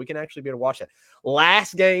guess what? We can actually be able to watch that.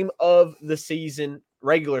 Last game of the season,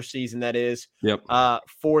 regular season, that is,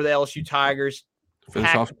 for the LSU Tigers.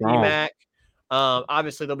 Finish off strong. PMAC.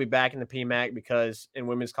 Obviously, they'll be back in the PMAC because in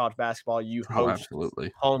women's college basketball, you host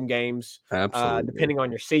home games, depending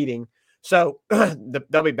on your seeding. So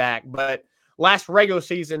they'll be back. But last regular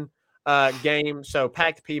season game, so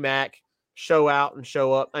pack the PMAC, show out and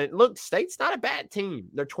show up. And look, State's not a bad team.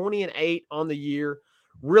 They're 20-8 on the year,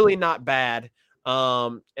 really not bad.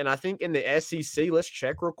 And I think in the SEC, let's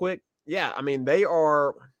check real quick. Yeah, I mean they're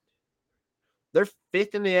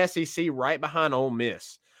fifth in the SEC, right behind Ole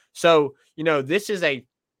Miss. So this is a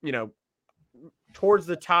towards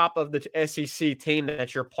the top of the SEC team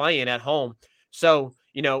that you're playing at home. So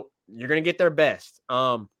you're going to get their best.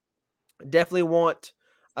 Definitely want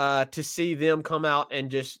to see them come out and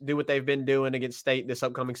just do what they've been doing against State this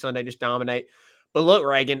upcoming Sunday, just dominate. But look,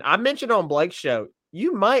 Reagan, I mentioned on Blake's show,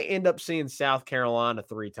 you might end up seeing South Carolina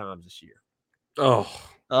 3 times this year. Oh,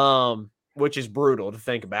 which is brutal to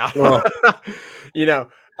think about. Oh.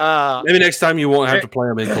 Maybe next time you won't have to play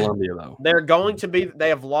them in Columbia, though. They're going to be. They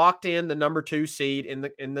have locked in the number 2 seed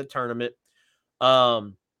in the tournament.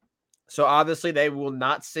 So obviously they will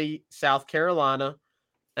not see South Carolina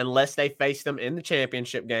unless they face them in the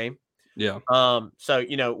championship game. Yeah. So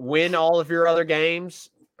win all of your other games,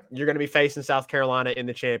 you're going to be facing South Carolina in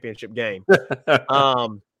the championship game.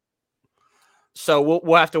 So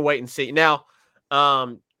we'll have to wait and see. Now,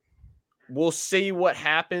 we'll see what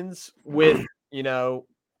happens with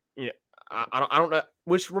I don't know.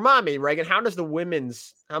 Which remind me, Reagan, how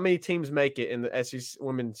many teams make it in the SEC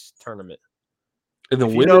women's tournament? In the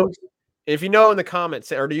women's? If you know in the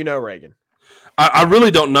comments, or do you know, Reagan? I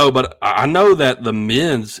really don't know, but I know that the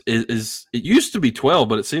men's is it used to be 12,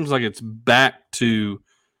 but it seems like it's back to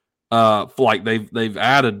like they've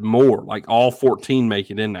added more, like all 14 make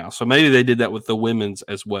it in now. So maybe they did that with the women's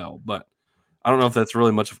as well, but I don't know if that's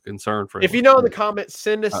really much of a concern for. If you know in the comments,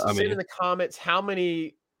 send in the comments how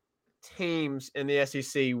many teams in the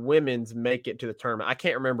SEC women's make it to the tournament. I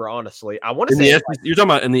can't remember honestly. I want to say you're talking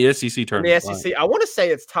about in the SEC tournament. In the SEC, right. I want to say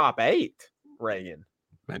it's top 8, Reagan.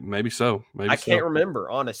 Maybe so. I can't remember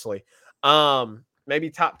honestly. Maybe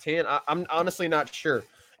top 10. I'm honestly not sure.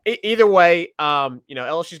 either way,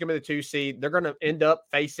 LSU's gonna be the 2 seed. They're gonna end up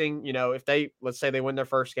facing, if let's say they win their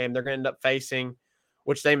first game, they're gonna end up facing,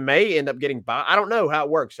 which they may end up getting by. I don't know how it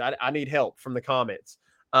works. I need help from the comments.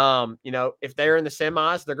 If they're in the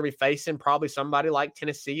semis, they're gonna be facing probably somebody like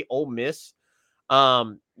Tennessee, Ole Miss.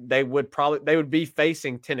 They would be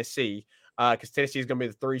facing Tennessee because Tennessee is gonna be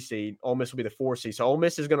the 3 seed. Ole Miss will be the 4 seed. So Ole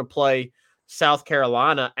Miss is gonna play South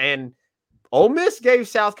Carolina, and Ole Miss gave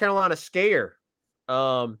South Carolina a scare.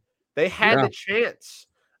 They had the chance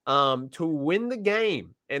to win the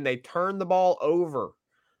game, and they turned the ball over.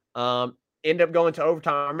 End up going to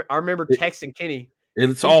overtime. I remember texting Kenny.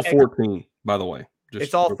 It's all 14, by the way.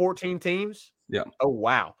 It's all 14 teams? Yeah. Oh,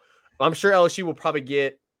 wow. I'm sure LSU will probably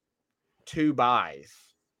get 2 byes,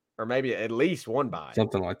 or maybe at least 1 bye.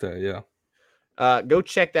 Something like that, yeah. Go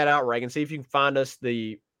check that out, Reagan. See if you can find us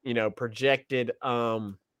the projected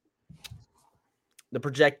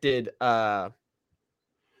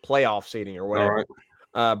playoff seating or whatever. All right.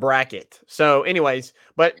 Bracket. So anyways,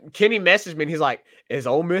 but Kenny messaged me and he's like, is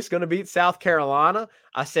Ole Miss going to beat South Carolina?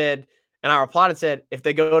 I replied and said, if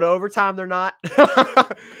they go to overtime, they're not.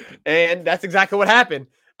 And that's exactly what happened.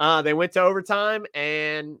 They went to overtime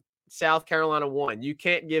and South Carolina won. You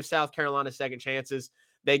can't give South Carolina second chances.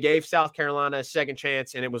 They gave South Carolina a second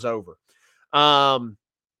chance and it was over.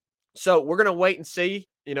 So we're going to wait and see,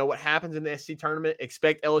 what happens in the SEC tournament.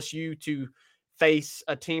 Expect LSU to face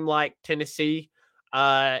a team like Tennessee.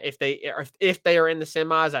 If they are in the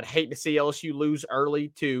semis, I'd hate to see LSU lose early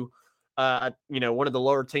to, one of the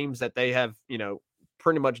lower teams that they have,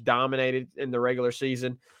 pretty much dominated in the regular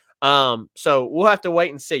season. So we'll have to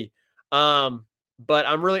wait and see. But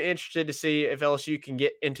I'm really interested to see if LSU can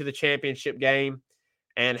get into the championship game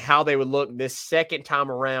and how they would look this second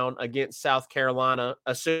time around against South Carolina,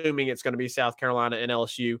 assuming it's going to be South Carolina and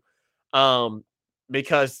LSU.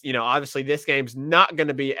 Because, obviously this game's not going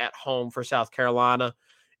to be at home for South Carolina.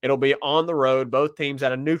 It'll be on the road, both teams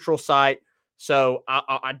at a neutral site. So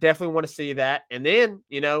I definitely want to see that. And then,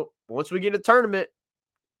 once we get a tournament,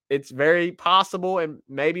 it's very possible and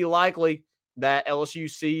maybe likely that LSU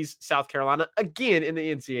sees South Carolina again in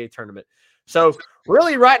the NCAA tournament. So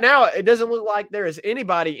really right now, it doesn't look like there is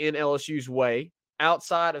anybody in LSU's way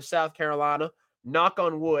outside of South Carolina. Knock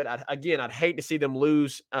on wood. I'd hate to see them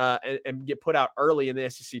lose and get put out early in the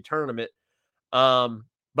SEC tournament. But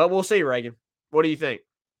we'll see, Reagan. What do you think?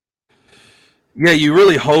 Yeah, you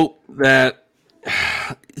really hope that.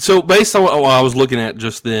 So based on what I was looking at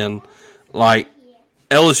just then, like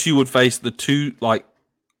LSU would face the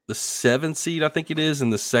 7 seed, I think it is, in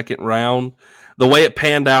the second round. The way it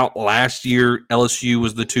panned out last year, LSU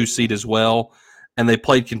was the 2 seed as well, and they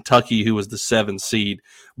played Kentucky, who was the 7 seed.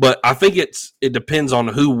 But I think it depends on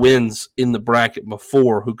who wins in the bracket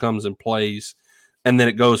before, who comes and plays, and then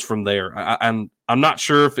it goes from there. I'm not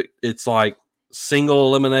sure if it's like single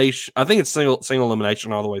elimination. I think it's single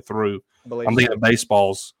elimination all the way through. I'm thinking of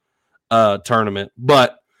baseball's tournament.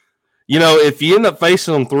 But, if you end up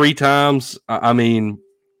facing them 3 times,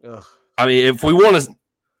 if we want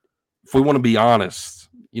to be honest,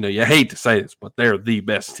 you hate to say this, but they're the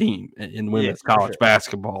best team in women's college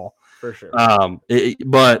basketball. For sure.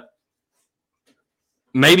 But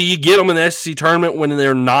maybe you get them in the SEC tournament when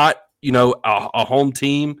they're not, a home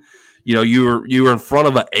team. You were in front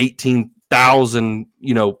of an 18,000,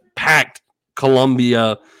 packed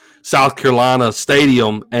Columbia, South Carolina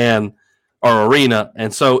stadium or arena,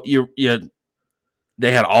 and so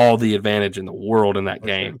they had all the advantage in the world in that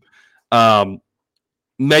game.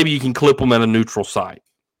 Maybe you can clip them at a neutral site.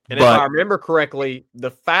 And if I remember correctly,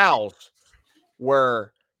 the fouls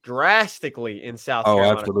were drastically in South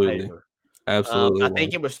Carolina's favor. Absolutely. I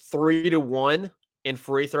think it was 3-1 in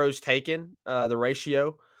free throws taken, the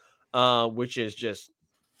ratio, which is just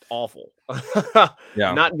awful.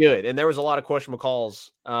 Yeah. Not good. And there was a lot of questionable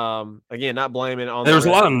calls. Again, not blaming on there was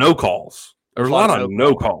a lot of no calls. There was a lot of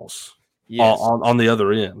no calls on the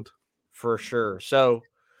other end. For sure. So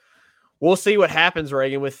we'll see what happens,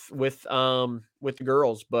 Reagan, with the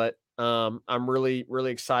girls, but I'm really,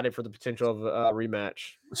 really excited for the potential of a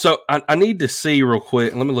rematch. So I need to see real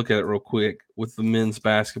quick. Let me look at it real quick with the men's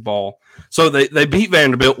basketball. So they beat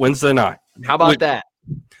Vanderbilt Wednesday night. How about that?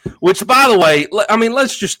 Which, by the way,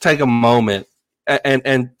 let's just take a moment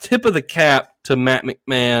and tip of the cap to Matt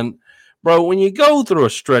McMahon. Bro, when you go through a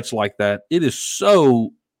stretch like that, it is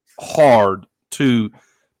so hard to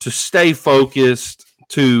stay focused,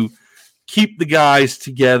 to keep the guys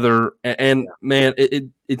together. And man,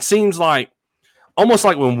 it seems like almost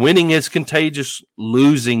like when winning is contagious,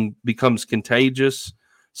 losing becomes contagious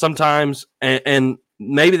sometimes. And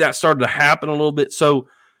maybe that started to happen a little bit. So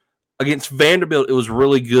against Vanderbilt, it was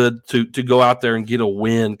really good to go out there and get a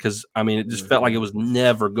win because, I mean, it just felt like it was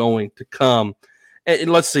never going to come.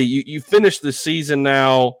 And let's see, you finished the season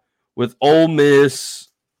now with Ole Miss,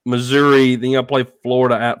 Missouri, then you got to play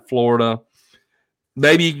Florida at Florida.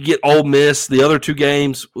 Maybe you can get Ole Miss. The other two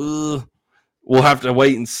games, we'll have to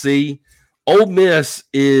wait and see. Ole Miss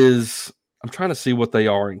is – I'm trying to see what they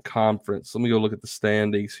are in conference. Let me go look at the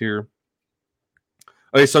standings here.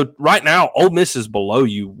 Okay, so right now, Ole Miss is below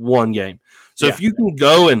you one game. So if you can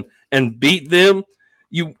go and beat them,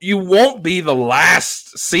 you won't be the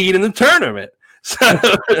last seed in the tournament. So,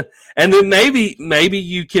 and then maybe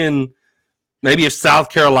you can – maybe if South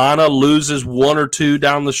Carolina loses one or two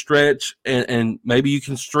down the stretch and maybe you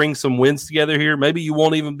can string some wins together here, maybe you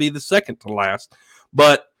won't even be the second to last.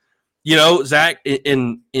 But, you know, Zach,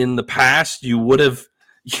 in the past, you would have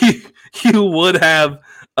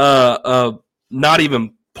not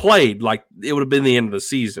even played. Like, it would have been the end of the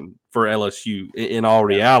season for LSU in all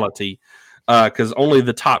reality because only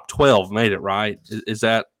the top 12 made it, right? Is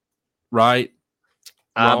that right?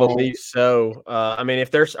 I believe so. I mean,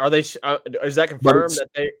 if there's, is that confirmed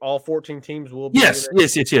that all 14 teams will be? Yes.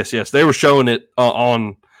 They were showing it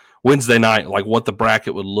on Wednesday night, like what the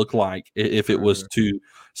bracket would look like if it was to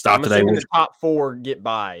stop today. The top 4 get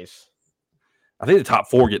buys. I think the top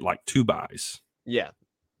 4 get like 2 buys. Yeah.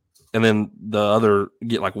 And then the other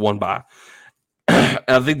get like 1 bye.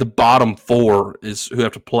 I think the bottom 4 is who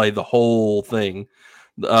have to play the whole thing.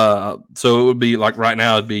 So it would be like right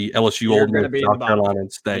now it'd be LSU, Ole Miss, South Carolina,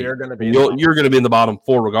 and State. You're going to be in the bottom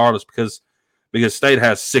 4 regardless because State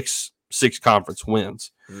has six conference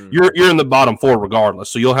wins. You're in the bottom 4 regardless.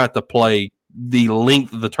 So you'll have to play the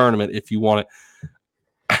length of the tournament if you want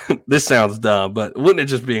it. This sounds dumb, but wouldn't it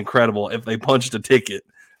just be incredible if they punched a ticket,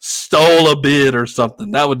 stole a bid or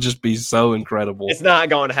something? That would just be so incredible. It's not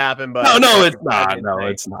going to happen, but no, it's not. No,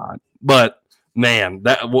 it's not. But man,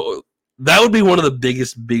 that would be one of the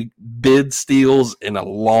biggest big bid steals in a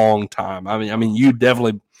long time. I mean, you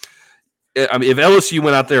definitely. I mean, if LSU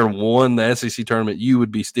went out there and won the SEC tournament, you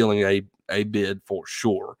would be stealing a bid for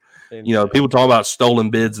sure. You know, people talk about stolen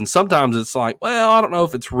bids, and sometimes it's like, well, I don't know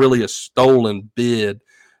if it's really a stolen bid.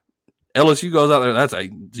 LSU goes out there,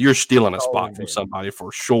 you're stealing a spot from somebody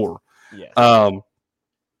for sure. Yeah.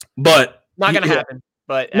 But not going to happen.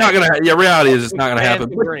 But not going to happen. Yeah, reality is it's not going to happen.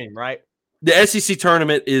 Dream, right? The SEC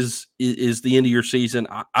tournament is the end of your season.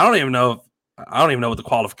 I don't even know what the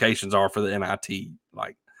qualifications are for the NIT.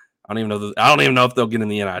 Like, I don't even know if they'll get in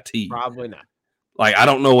the NIT. Probably not. Like, I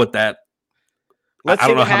don't know what that. Let's I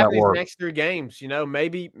don't see know what how happens that works. Next 3 games. You know,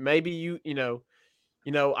 maybe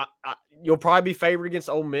you'll probably be favored against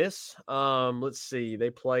Ole Miss. Let's see. They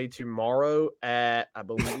play tomorrow at, I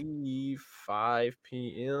believe, 5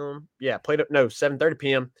 p.m. Yeah, 7:30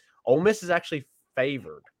 p.m. Ole Miss is actually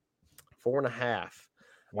favored 4.5.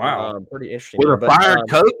 Wow, pretty interesting. With a fired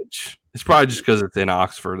coach, it's probably just because it's in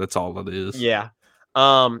Oxford. That's all it is. Yeah.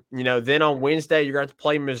 Then on Wednesday you're going to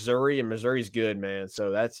play Missouri, and Missouri's good, man.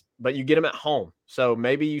 So but you get them at home. So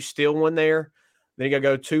maybe you steal one there. Then you got to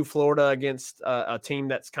go to Florida against a team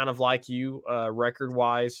that's kind of like you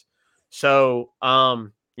record-wise. So,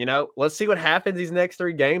 let's see what happens these next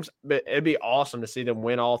 3 games. But it'd be awesome to see them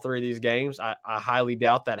win all 3 of these games. I highly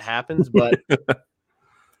doubt that happens, but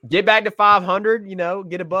get back to 500,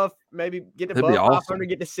 get above 500,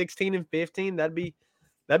 get to 16 and 15. That'd be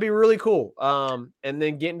really cool. And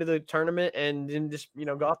then get into the tournament and then just,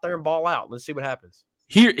 go out there and ball out. Let's see what happens.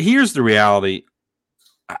 Here's the reality.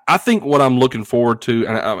 I think what I'm looking forward to,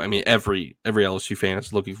 and I mean every LSU fan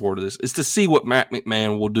is looking forward to this, is to see what Matt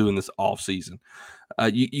McMahon will do in this offseason.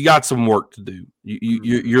 You got some work to do.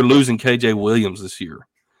 You're losing KJ Williams this year.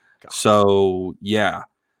 So, yeah,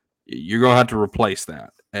 you're going to have to replace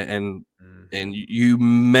that. And you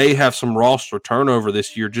may have some roster turnover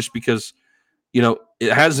this year just because,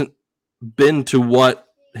 it hasn't been to what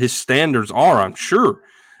his standards are, I'm sure.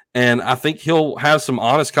 And I think he'll have some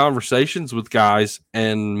honest conversations with guys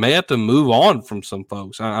and may have to move on from some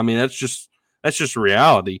folks. I mean, that's just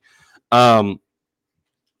reality. And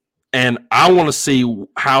I want to see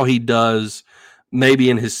how he does maybe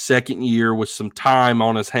in his second year with some time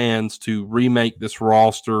on his hands to remake this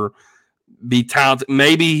roster, be talented.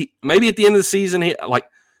 Maybe at the end of the season,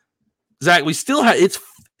 Zach, we still have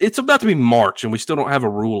it's about to be March and we still don't have a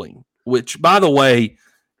ruling, which, by the way,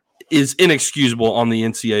 is inexcusable on the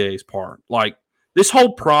NCAA's part. Like, this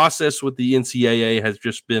whole process with the NCAA has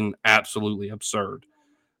just been absolutely absurd.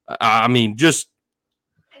 I mean, this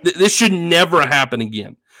should never happen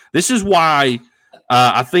again. This is why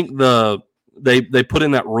I think they put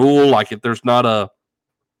in that rule, like if there's not a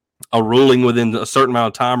ruling within a certain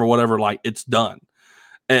amount of time or whatever, like it's done.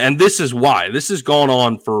 And this is why. This has gone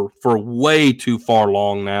on for way too far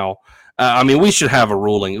long now. I mean, we should have a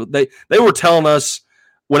ruling. They were telling us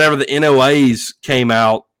whenever the NOAs came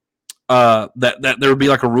out that there would be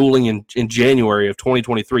like a ruling in January of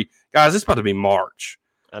 2023. Guys, it's about to be March.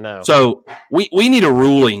 I know. So we need a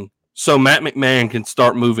ruling so Matt McMahon can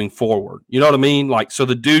start moving forward. You know what I mean? Like, so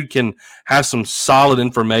the dude can have some solid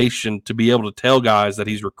information to be able to tell guys that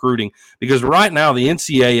he's recruiting. Because right now, the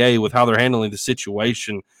NCAA, with how they're handling the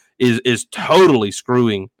situation, is totally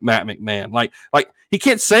screwing Matt McMahon. Like he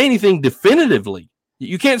can't say anything definitively.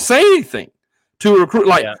 You can't say anything to a recruit,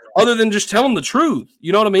 other than just tell them the truth.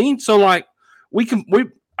 You know what I mean? So, like,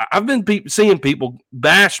 I've been seeing people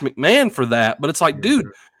bash McMahon for that, but it's like, dude,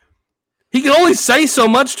 he can only say so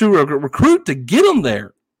much to a recruit to get him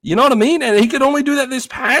there. You know what I mean? And he could only do that this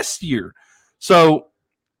past year. So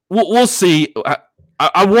we'll see.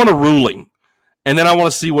 I want a ruling, and then I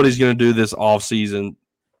want to see what he's going to do this offseason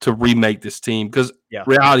to remake this team. Because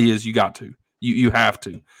reality is, you got to. You have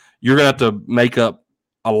to. You're going to have to make up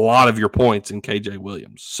a lot of your points in KJ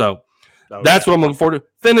Williams. So that's what I'm looking forward to.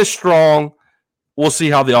 Finish strong. We'll see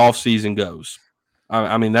how the offseason goes.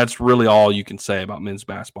 I mean, that's really all you can say about men's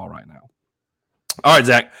basketball right now. All right,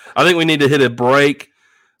 Zach, I think we need to hit a break,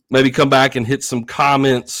 maybe come back and hit some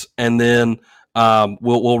comments, and then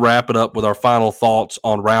we'll wrap it up with our final thoughts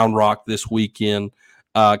on Round Rock this weekend,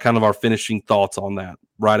 kind of our finishing thoughts on that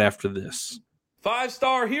right after this.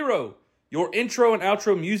 5-Star Hero, your intro and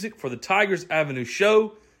outro music for the Tigers Avenue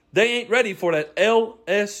show. They ain't ready for that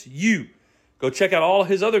LSU. Go check out all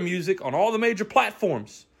his other music on all the major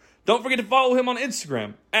platforms. Don't forget to follow him on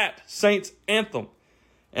Instagram at Saints Anthem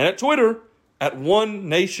and at Twitter at One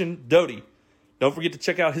Nation Doty. Don't forget to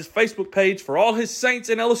check out his Facebook page for all his Saints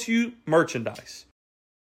and LSU merchandise.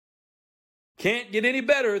 Can't get any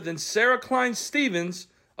better than Sarah Klein Stevens,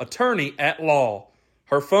 attorney at law.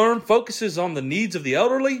 Her firm focuses on the needs of the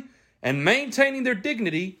elderly and maintaining their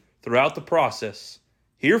dignity throughout the process.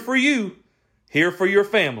 Here for you, here for your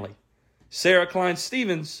family. Sarah Klein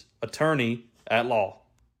Stevens, attorney at law.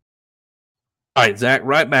 All right, Zach,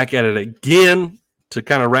 right back at it again to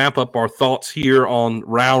kind of wrap up our thoughts here on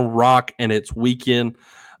Round Rock and its weekend.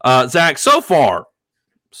 Zach, so far,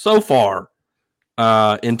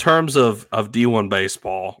 in terms of D1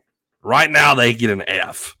 baseball, right now they get an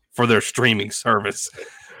F for their streaming service.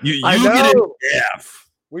 You get an F.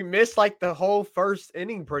 We missed like the whole first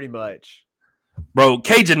inning pretty much. Bro,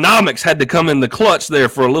 Cagenomics had to come in the clutch there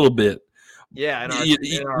for a little bit. Yeah,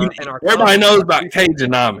 everybody knows about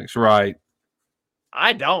Cagenomics, right?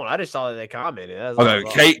 I don't. I just saw that they commented.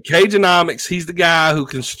 Okay, Cagenomics, he's the guy who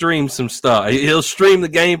can stream some stuff. He'll stream the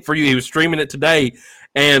game for you. He was streaming it today,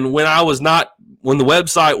 and when the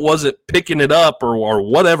website wasn't picking it up or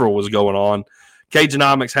whatever was going on,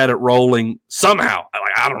 Cagenomics had it rolling somehow.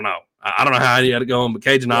 Like, I don't know how he had it going, but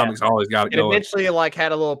Cagenomics always got it going. Eventually,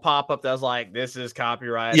 had a little pop-up that was like, this is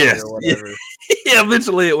copyrighted or whatever. Yeah,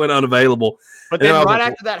 eventually it went unavailable. But then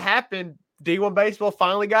after that happened, D1 Baseball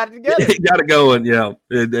finally got it together. It got it going, yeah.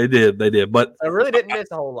 They did. But I really didn't miss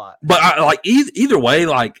a whole lot. But either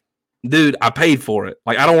way, dude, I paid for it.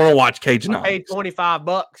 I don't want to watch Cagenomics. I paid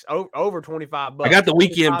 $25, over $25. I got the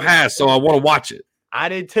weekend pass, so I want to watch it. I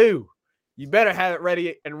did too. You better have it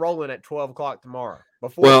ready and rolling at 12 o'clock tomorrow.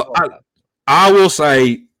 I will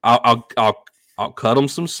say I'll cut them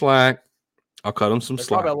some slack. There's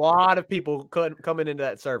probably a lot of people coming into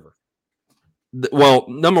that server. Well,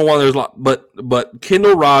 number one, there's a lot, but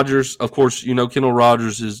Kendall Rogers, of course, Kendall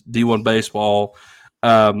Rogers is D1 Baseball.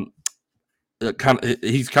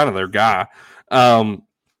 He's kind of their guy.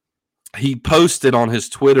 He posted on his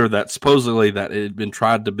Twitter that supposedly that it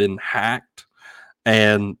had been hacked,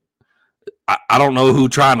 and I don't know who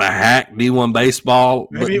trying to hack D1 Baseball,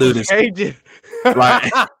 but dude, it's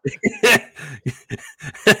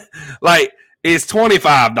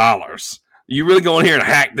 $25. You really go in here and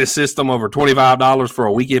hack this system over $25 for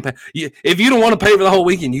a weekend pass? If you don't want to pay for the whole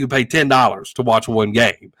weekend, you can pay $10 to watch one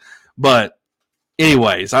game. But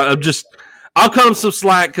anyways, I'll cut them some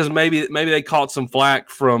slack because maybe they caught some flack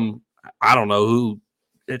from I don't know who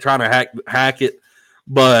they're trying to hack it.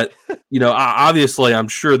 But obviously, I'm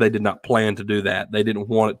sure they did not plan to do that. They didn't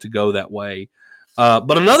want it to go that way.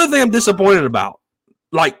 But another thing I'm disappointed about,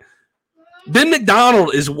 Ben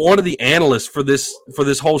McDonald is one of the analysts for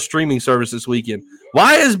this whole streaming service this weekend.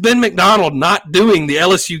 Why is Ben McDonald not doing the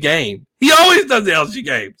LSU game? He always does the LSU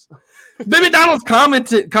games. Ben McDonald's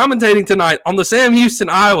commentating tonight on the Sam Houston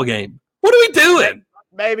Iowa game. What are we doing?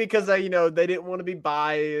 Maybe because they didn't want to be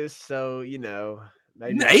biased, so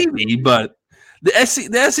maybe. But the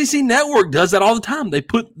SEC network does that all the time. They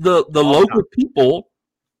put the local people,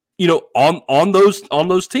 on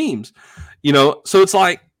those teams, so it's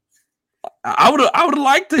like I would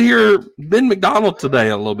like to hear Ben McDonald today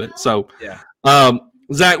a little bit. So, yeah.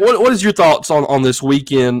 Zach, what is your thoughts on this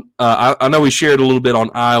weekend? I know we shared a little bit on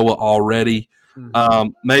Iowa already.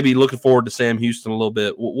 Maybe looking forward to Sam Houston a little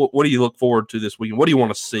bit. What do you look forward to this weekend? What do you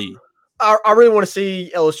want to see? I really want to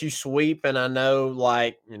see LSU sweep, and I know,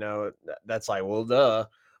 that's like, well, duh.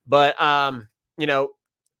 But,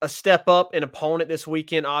 a step up in opponent this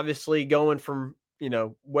weekend, obviously going from,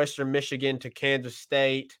 Western Michigan to Kansas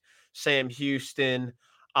State, Sam Houston,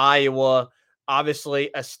 Iowa, obviously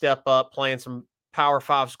a step up playing some Power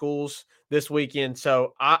 5 schools this weekend.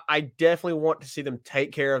 So I definitely want to see them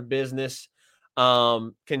take care of business,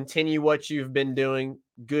 continue what you've been doing,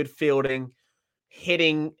 good fielding,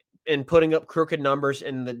 hitting, and putting up crooked numbers,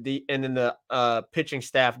 and then the pitching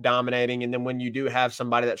staff dominating. And then when you do have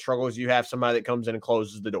somebody that struggles, you have somebody that comes in and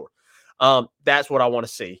closes the door. That's what I want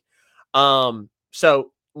to see.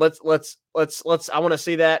 So let's I want to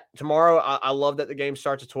see that tomorrow. I love that the game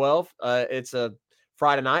starts at 12. It's a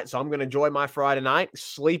Friday night, so I'm going to enjoy my Friday night,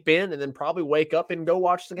 sleep in, and then probably wake up and go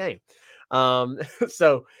watch the game.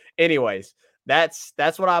 So anyways, that's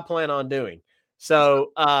what I plan on doing.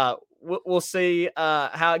 So, we'll see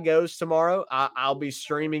how it goes tomorrow. I'll be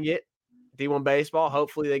streaming it, D1 Baseball.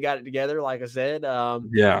 Hopefully they got it together, like I said.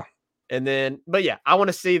 Yeah. And then, but yeah, I want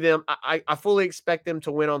to see them. I fully expect them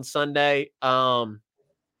to win on Sunday.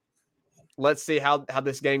 Let's see how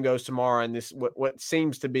this game goes tomorrow, and this what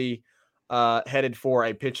seems to be headed for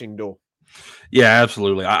a pitching duel. Yeah,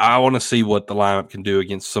 absolutely. I want to see what the lineup can do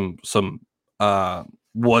against some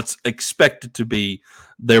what's expected to be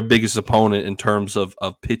their biggest opponent in terms of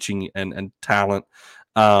pitching and talent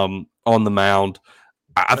on the mound.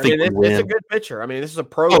 I think it's a good pitcher. I mean, this is a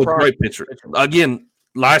great pitcher. Again,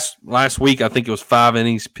 last week I think it was 5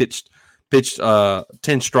 innings, pitched 10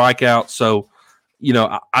 strikeouts. So,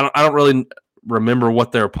 I don't really remember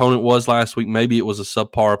what their opponent was last week. Maybe it was a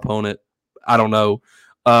subpar opponent. I don't know.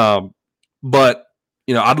 But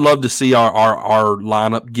I'd love to see our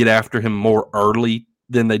lineup get after him more early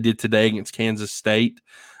than they did today against Kansas State.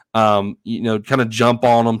 Kind of jump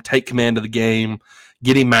on him, take command of the game,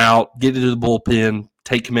 get him out, get into the bullpen,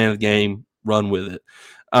 take command of the game, run with it.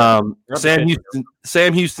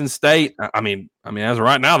 Sam Houston State. I mean, as of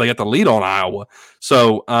right now, they got the lead on Iowa.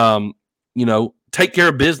 So, take care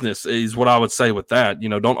of business is what I would say with that.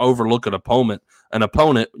 Don't overlook an opponent.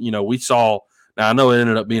 We saw. Now I know it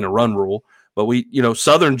ended up being a run rule, but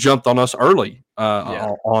Southern jumped on us early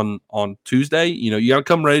on Tuesday. You got to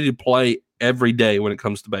come ready to play every day when it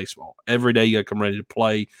comes to baseball. Every day you got to come ready to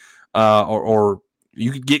play, or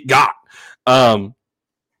you could get got.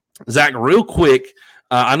 Zach, real quick,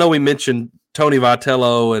 I know we mentioned Tony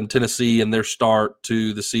Vitello and Tennessee and their start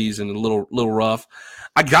to the season a little rough.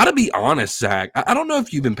 I got to be honest, Zach. I don't know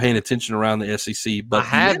if you've been paying attention around the SEC, but I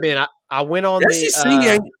have been. I went on the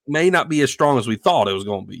SEC may not be as strong as we thought it was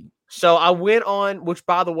going to be. So I went on, which,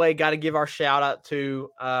 by the way, got to give our shout out to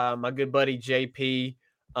my good buddy JP,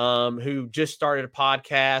 who just started a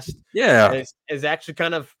podcast. Yeah, is actually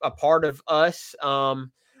kind of a part of us.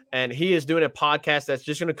 And he is doing a podcast that's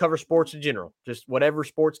just going to cover sports in general, just whatever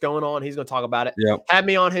sports going on. He's going to talk about it. Yep. Had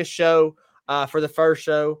me on his show for the first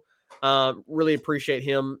show. Really appreciate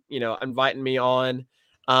him, inviting me on.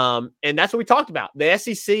 And that's what we talked about. The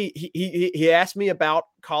SEC, he asked me about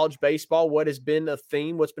college baseball, what has been a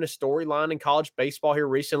theme, what's been a storyline in college baseball here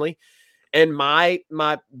recently. And my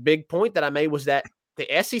big point that I made was that the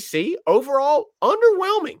SEC overall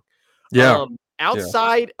underwhelming. Yeah.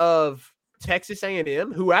 Outside of Texas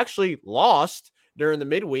A&M, who actually lost during the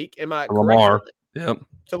midweek. Am I correct? Lamar. Yep.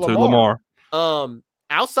 To Lamar.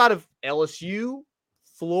 Outside of LSU,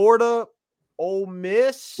 Florida, Ole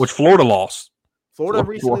Miss, which Florida lost. Florida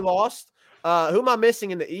recently lost. Who am I missing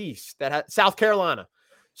in the East? South Carolina.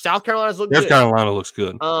 South Carolina's looking good. South Carolina looks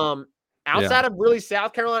good. Outside of really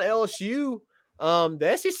South Carolina, LSU,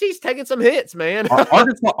 the SEC's taking some hits, man.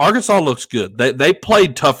 Arkansas looks good. They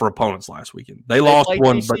played tougher opponents last weekend. They lost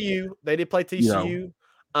one. TCU. They did play TCU.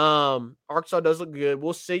 Arkansas does look good.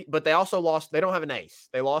 We'll see. But they also lost. They don't have an ace.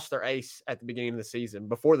 They lost their ace at the beginning of the season,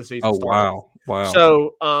 before the season started. Wow.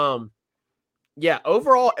 So,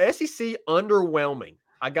 overall, SEC underwhelming.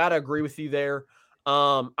 I got to agree with you there.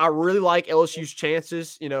 I really like LSU's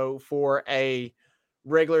chances, for a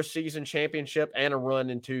regular season championship and a run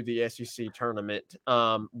into the SEC tournament.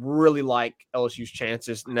 Really like LSU's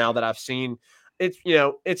chances now that I've seen it's,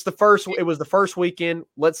 it was the first weekend.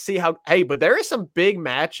 Let's see but there is some big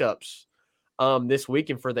matchups this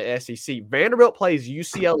weekend for the SEC. Vanderbilt plays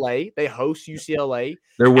UCLA. They host UCLA.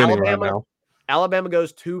 They're winning right now. Alabama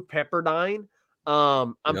goes to Pepperdine.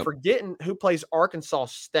 I'm forgetting who plays Arkansas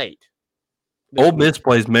State. Ole Miss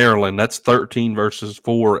plays Maryland. That's 13 versus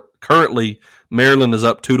 4. Currently, Maryland is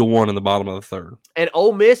up 2-1 in the bottom of the third. And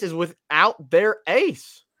Ole Miss is without their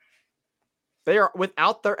ace. They are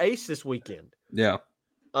without their ace this weekend. Yeah.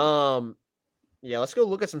 Yeah, let's go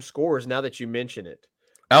look at some scores now that you mention it.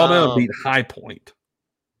 Alabama beat High Point.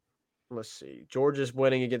 Let's see. Georgia's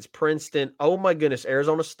winning against Princeton. Oh, my goodness.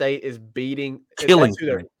 Arizona State is Killing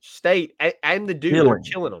State and the Duke are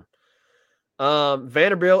killing them.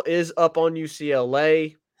 Vanderbilt is up on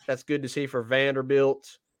UCLA. That's good to see for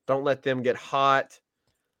Vanderbilt. Don't let them get hot.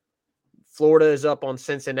 Florida is up on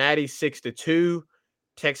Cincinnati 6-2.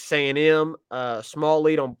 Texas A&M, small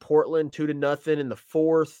lead on Portland 2-0 in the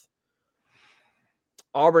fourth.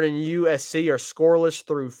 Auburn and USC are scoreless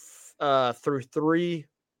through 3.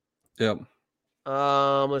 Yep.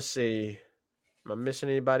 Let's see. Am I missing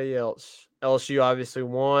anybody else? LSU obviously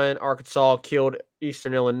won. Arkansas killed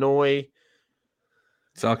Eastern Illinois.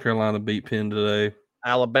 South Carolina beat Penn today.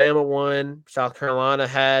 Alabama won. South Carolina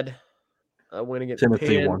had a win against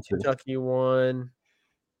Tennessee Penn. won too. Kentucky won.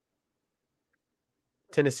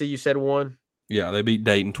 Tennessee, you said won? Yeah, they beat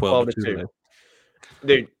Dayton 12-2 today.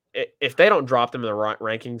 Dude, if they don't drop them in the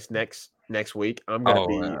rankings next week, I'm gonna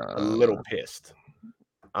be a little pissed.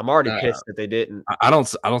 I'm already pissed that they didn't. I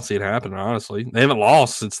don't see it happening, honestly. They haven't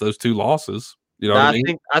lost since those 2 losses. You know what I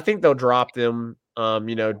mean? I think they'll drop them.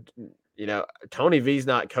 Tony V's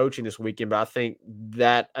not coaching this weekend, but I think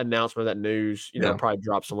that announcement, that news, probably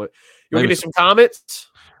drop some. You want to do some comments?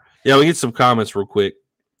 Yeah, we get some comments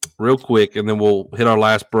real quick, and then we'll hit our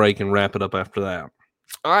last break and wrap it up after that.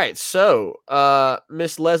 All right. So,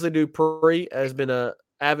 Miss Leslie Dupree has been a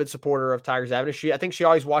avid supporter of Tigers Avenue. I think she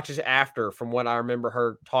always watches after, from what I remember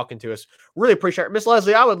her talking to us. Really appreciate it. Miss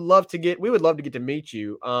Leslie, we would love to get to meet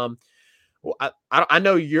you. I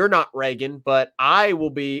know you're not Reagan, but I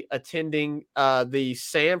will be attending the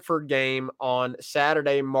Sanford game on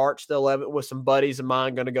Saturday, March the 11th, with some buddies of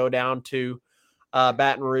mine. Going to go down to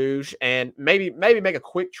Baton Rouge and maybe make a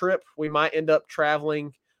quick trip. We might end up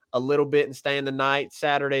traveling a little bit and staying the night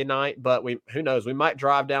Saturday night, but who knows? We might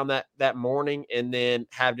drive down that morning and then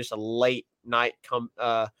have just a late night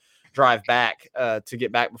drive back to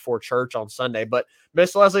get back before church on Sunday. But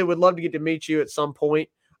Miss Leslie, would love to get to meet you at some point.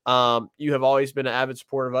 You have always been an avid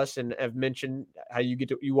supporter of us and have mentioned how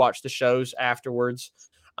you watch the shows afterwards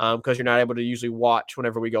because you're not able to usually watch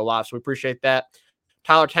whenever we go live. So we appreciate that.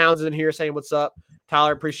 Tyler Townsend here saying what's up.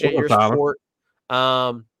 Tyler, appreciate your support.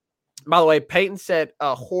 By the way, Peyton said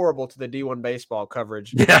horrible to the D1 baseball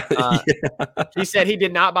coverage. Yeah. He said he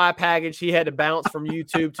did not buy a package. He had to bounce from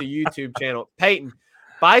YouTube to YouTube channel. Peyton,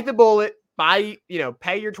 bite the bullet. Pay your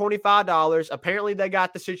 $25. Apparently they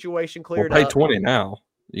got the situation cleared up. Pay $20 now.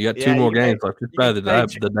 You got 2 more games left. Just by the day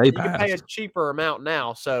pass. You can pay a cheaper amount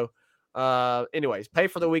now. So, anyways, pay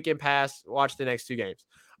for the weekend pass. Watch the next 2 games.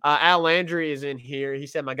 Al Landry is in here. He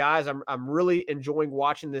said, "My guys, I'm really enjoying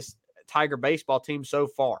watching this Tiger baseball team so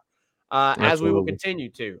far. As we will continue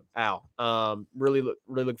to." Al, really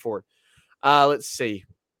look forward. Let's see.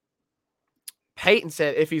 Peyton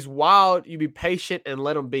said, "If he's wild, you be patient and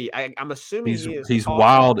let him be." I'm assuming he's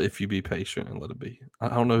wild if you be patient and let him be. I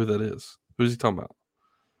don't know who that is. Who's he talking about?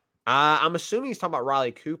 I'm assuming he's talking about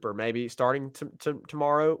Riley Cooper, maybe starting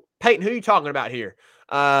tomorrow. Peyton, who are you talking about here?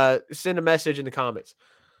 Send a message in the comments.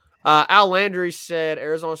 Al Landry said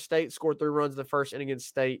Arizona State scored 3 runs in the first inning against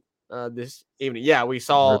State this evening. Yeah, we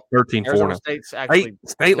saw 13-4 Arizona now. State's actually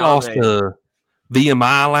State lost to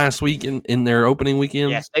VMI last week in their opening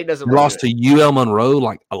weekend. Yeah, State doesn't lost to UL Monroe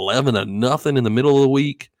like 11-0 in the middle of the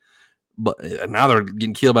week. But now they're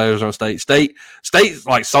getting killed by Arizona State. State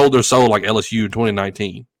like sold their soul like LSU in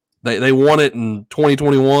 2019. They won it in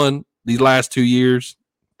 2021. These last 2 years,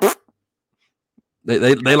 they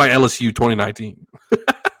like LSU 2019.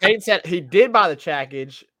 Payne said he did buy the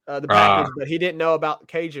package, but he didn't know about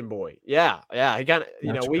Cajun Boy. Yeah. He kind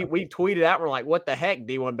of, we tweeted out. And we're like, what the heck,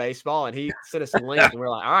 D1 baseball? And he sent us a link, and we're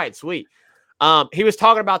like, all right, sweet. He was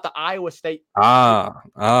talking about the Iowa State.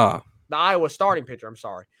 The Iowa starting pitcher. I'm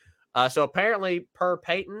sorry. So apparently, per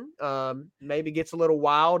Peyton, maybe gets a little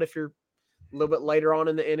wild if you're a little bit later on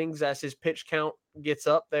in the innings as his pitch count gets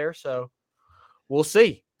up there. So we'll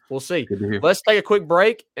see. Let's take a quick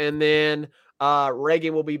break, and then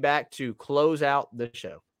Reagan will be back to close out the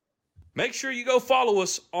show. Make sure you go follow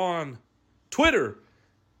us on Twitter,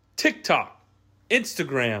 TikTok,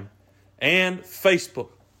 Instagram, and Facebook,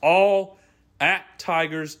 all at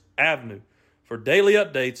Tigers Avenue, for daily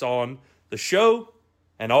updates on the show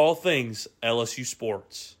and all things LSU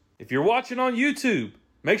sports. If you're watching on YouTube,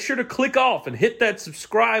 make sure to click off and hit that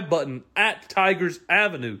subscribe button at Tigers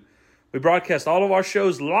Avenue. We broadcast all of our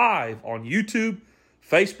shows live on YouTube,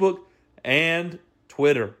 Facebook, and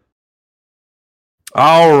Twitter.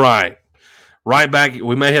 All right. Right back.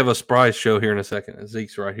 We may have a surprise show here in a second.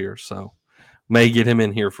 Zeke's right here, so may get him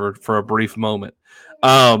in here for a brief moment.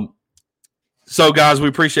 So, guys, we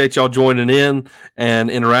appreciate y'all joining in and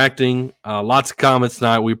interacting. Lots of comments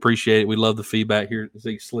tonight. We appreciate it. We love the feedback here.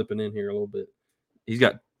 Zeke's slipping in here a little bit.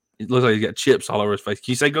 It looks like he's got chips all over his face.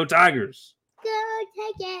 Can you say go Tigers? Go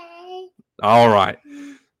Tigers. All right.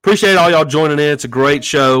 Appreciate all y'all joining in. It's a great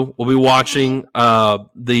show. We'll be watching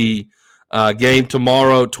the game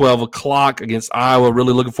tomorrow at 12 o'clock against Iowa.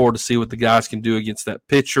 Really looking forward to see what the guys can do against that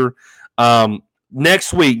pitcher.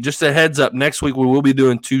 Next week, just a heads up, next week we will be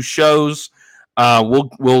doing 2 shows.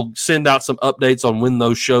 We'll send out some updates on when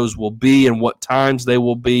those shows will be and what times they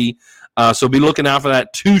will be. So be looking out for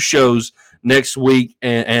that. 2 shows next week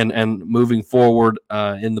and moving forward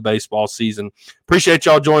in the baseball season. Appreciate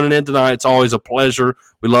y'all joining in tonight. It's always a pleasure.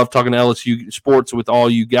 We love talking to LSU sports with all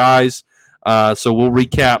you guys. So we'll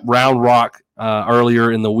recap Round Rock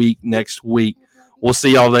earlier in the week next week. We'll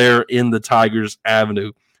see y'all there in the Tigers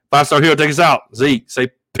Avenue. 5-Star Hero, take us out. Zeke, say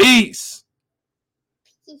peace.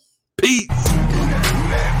 Peace.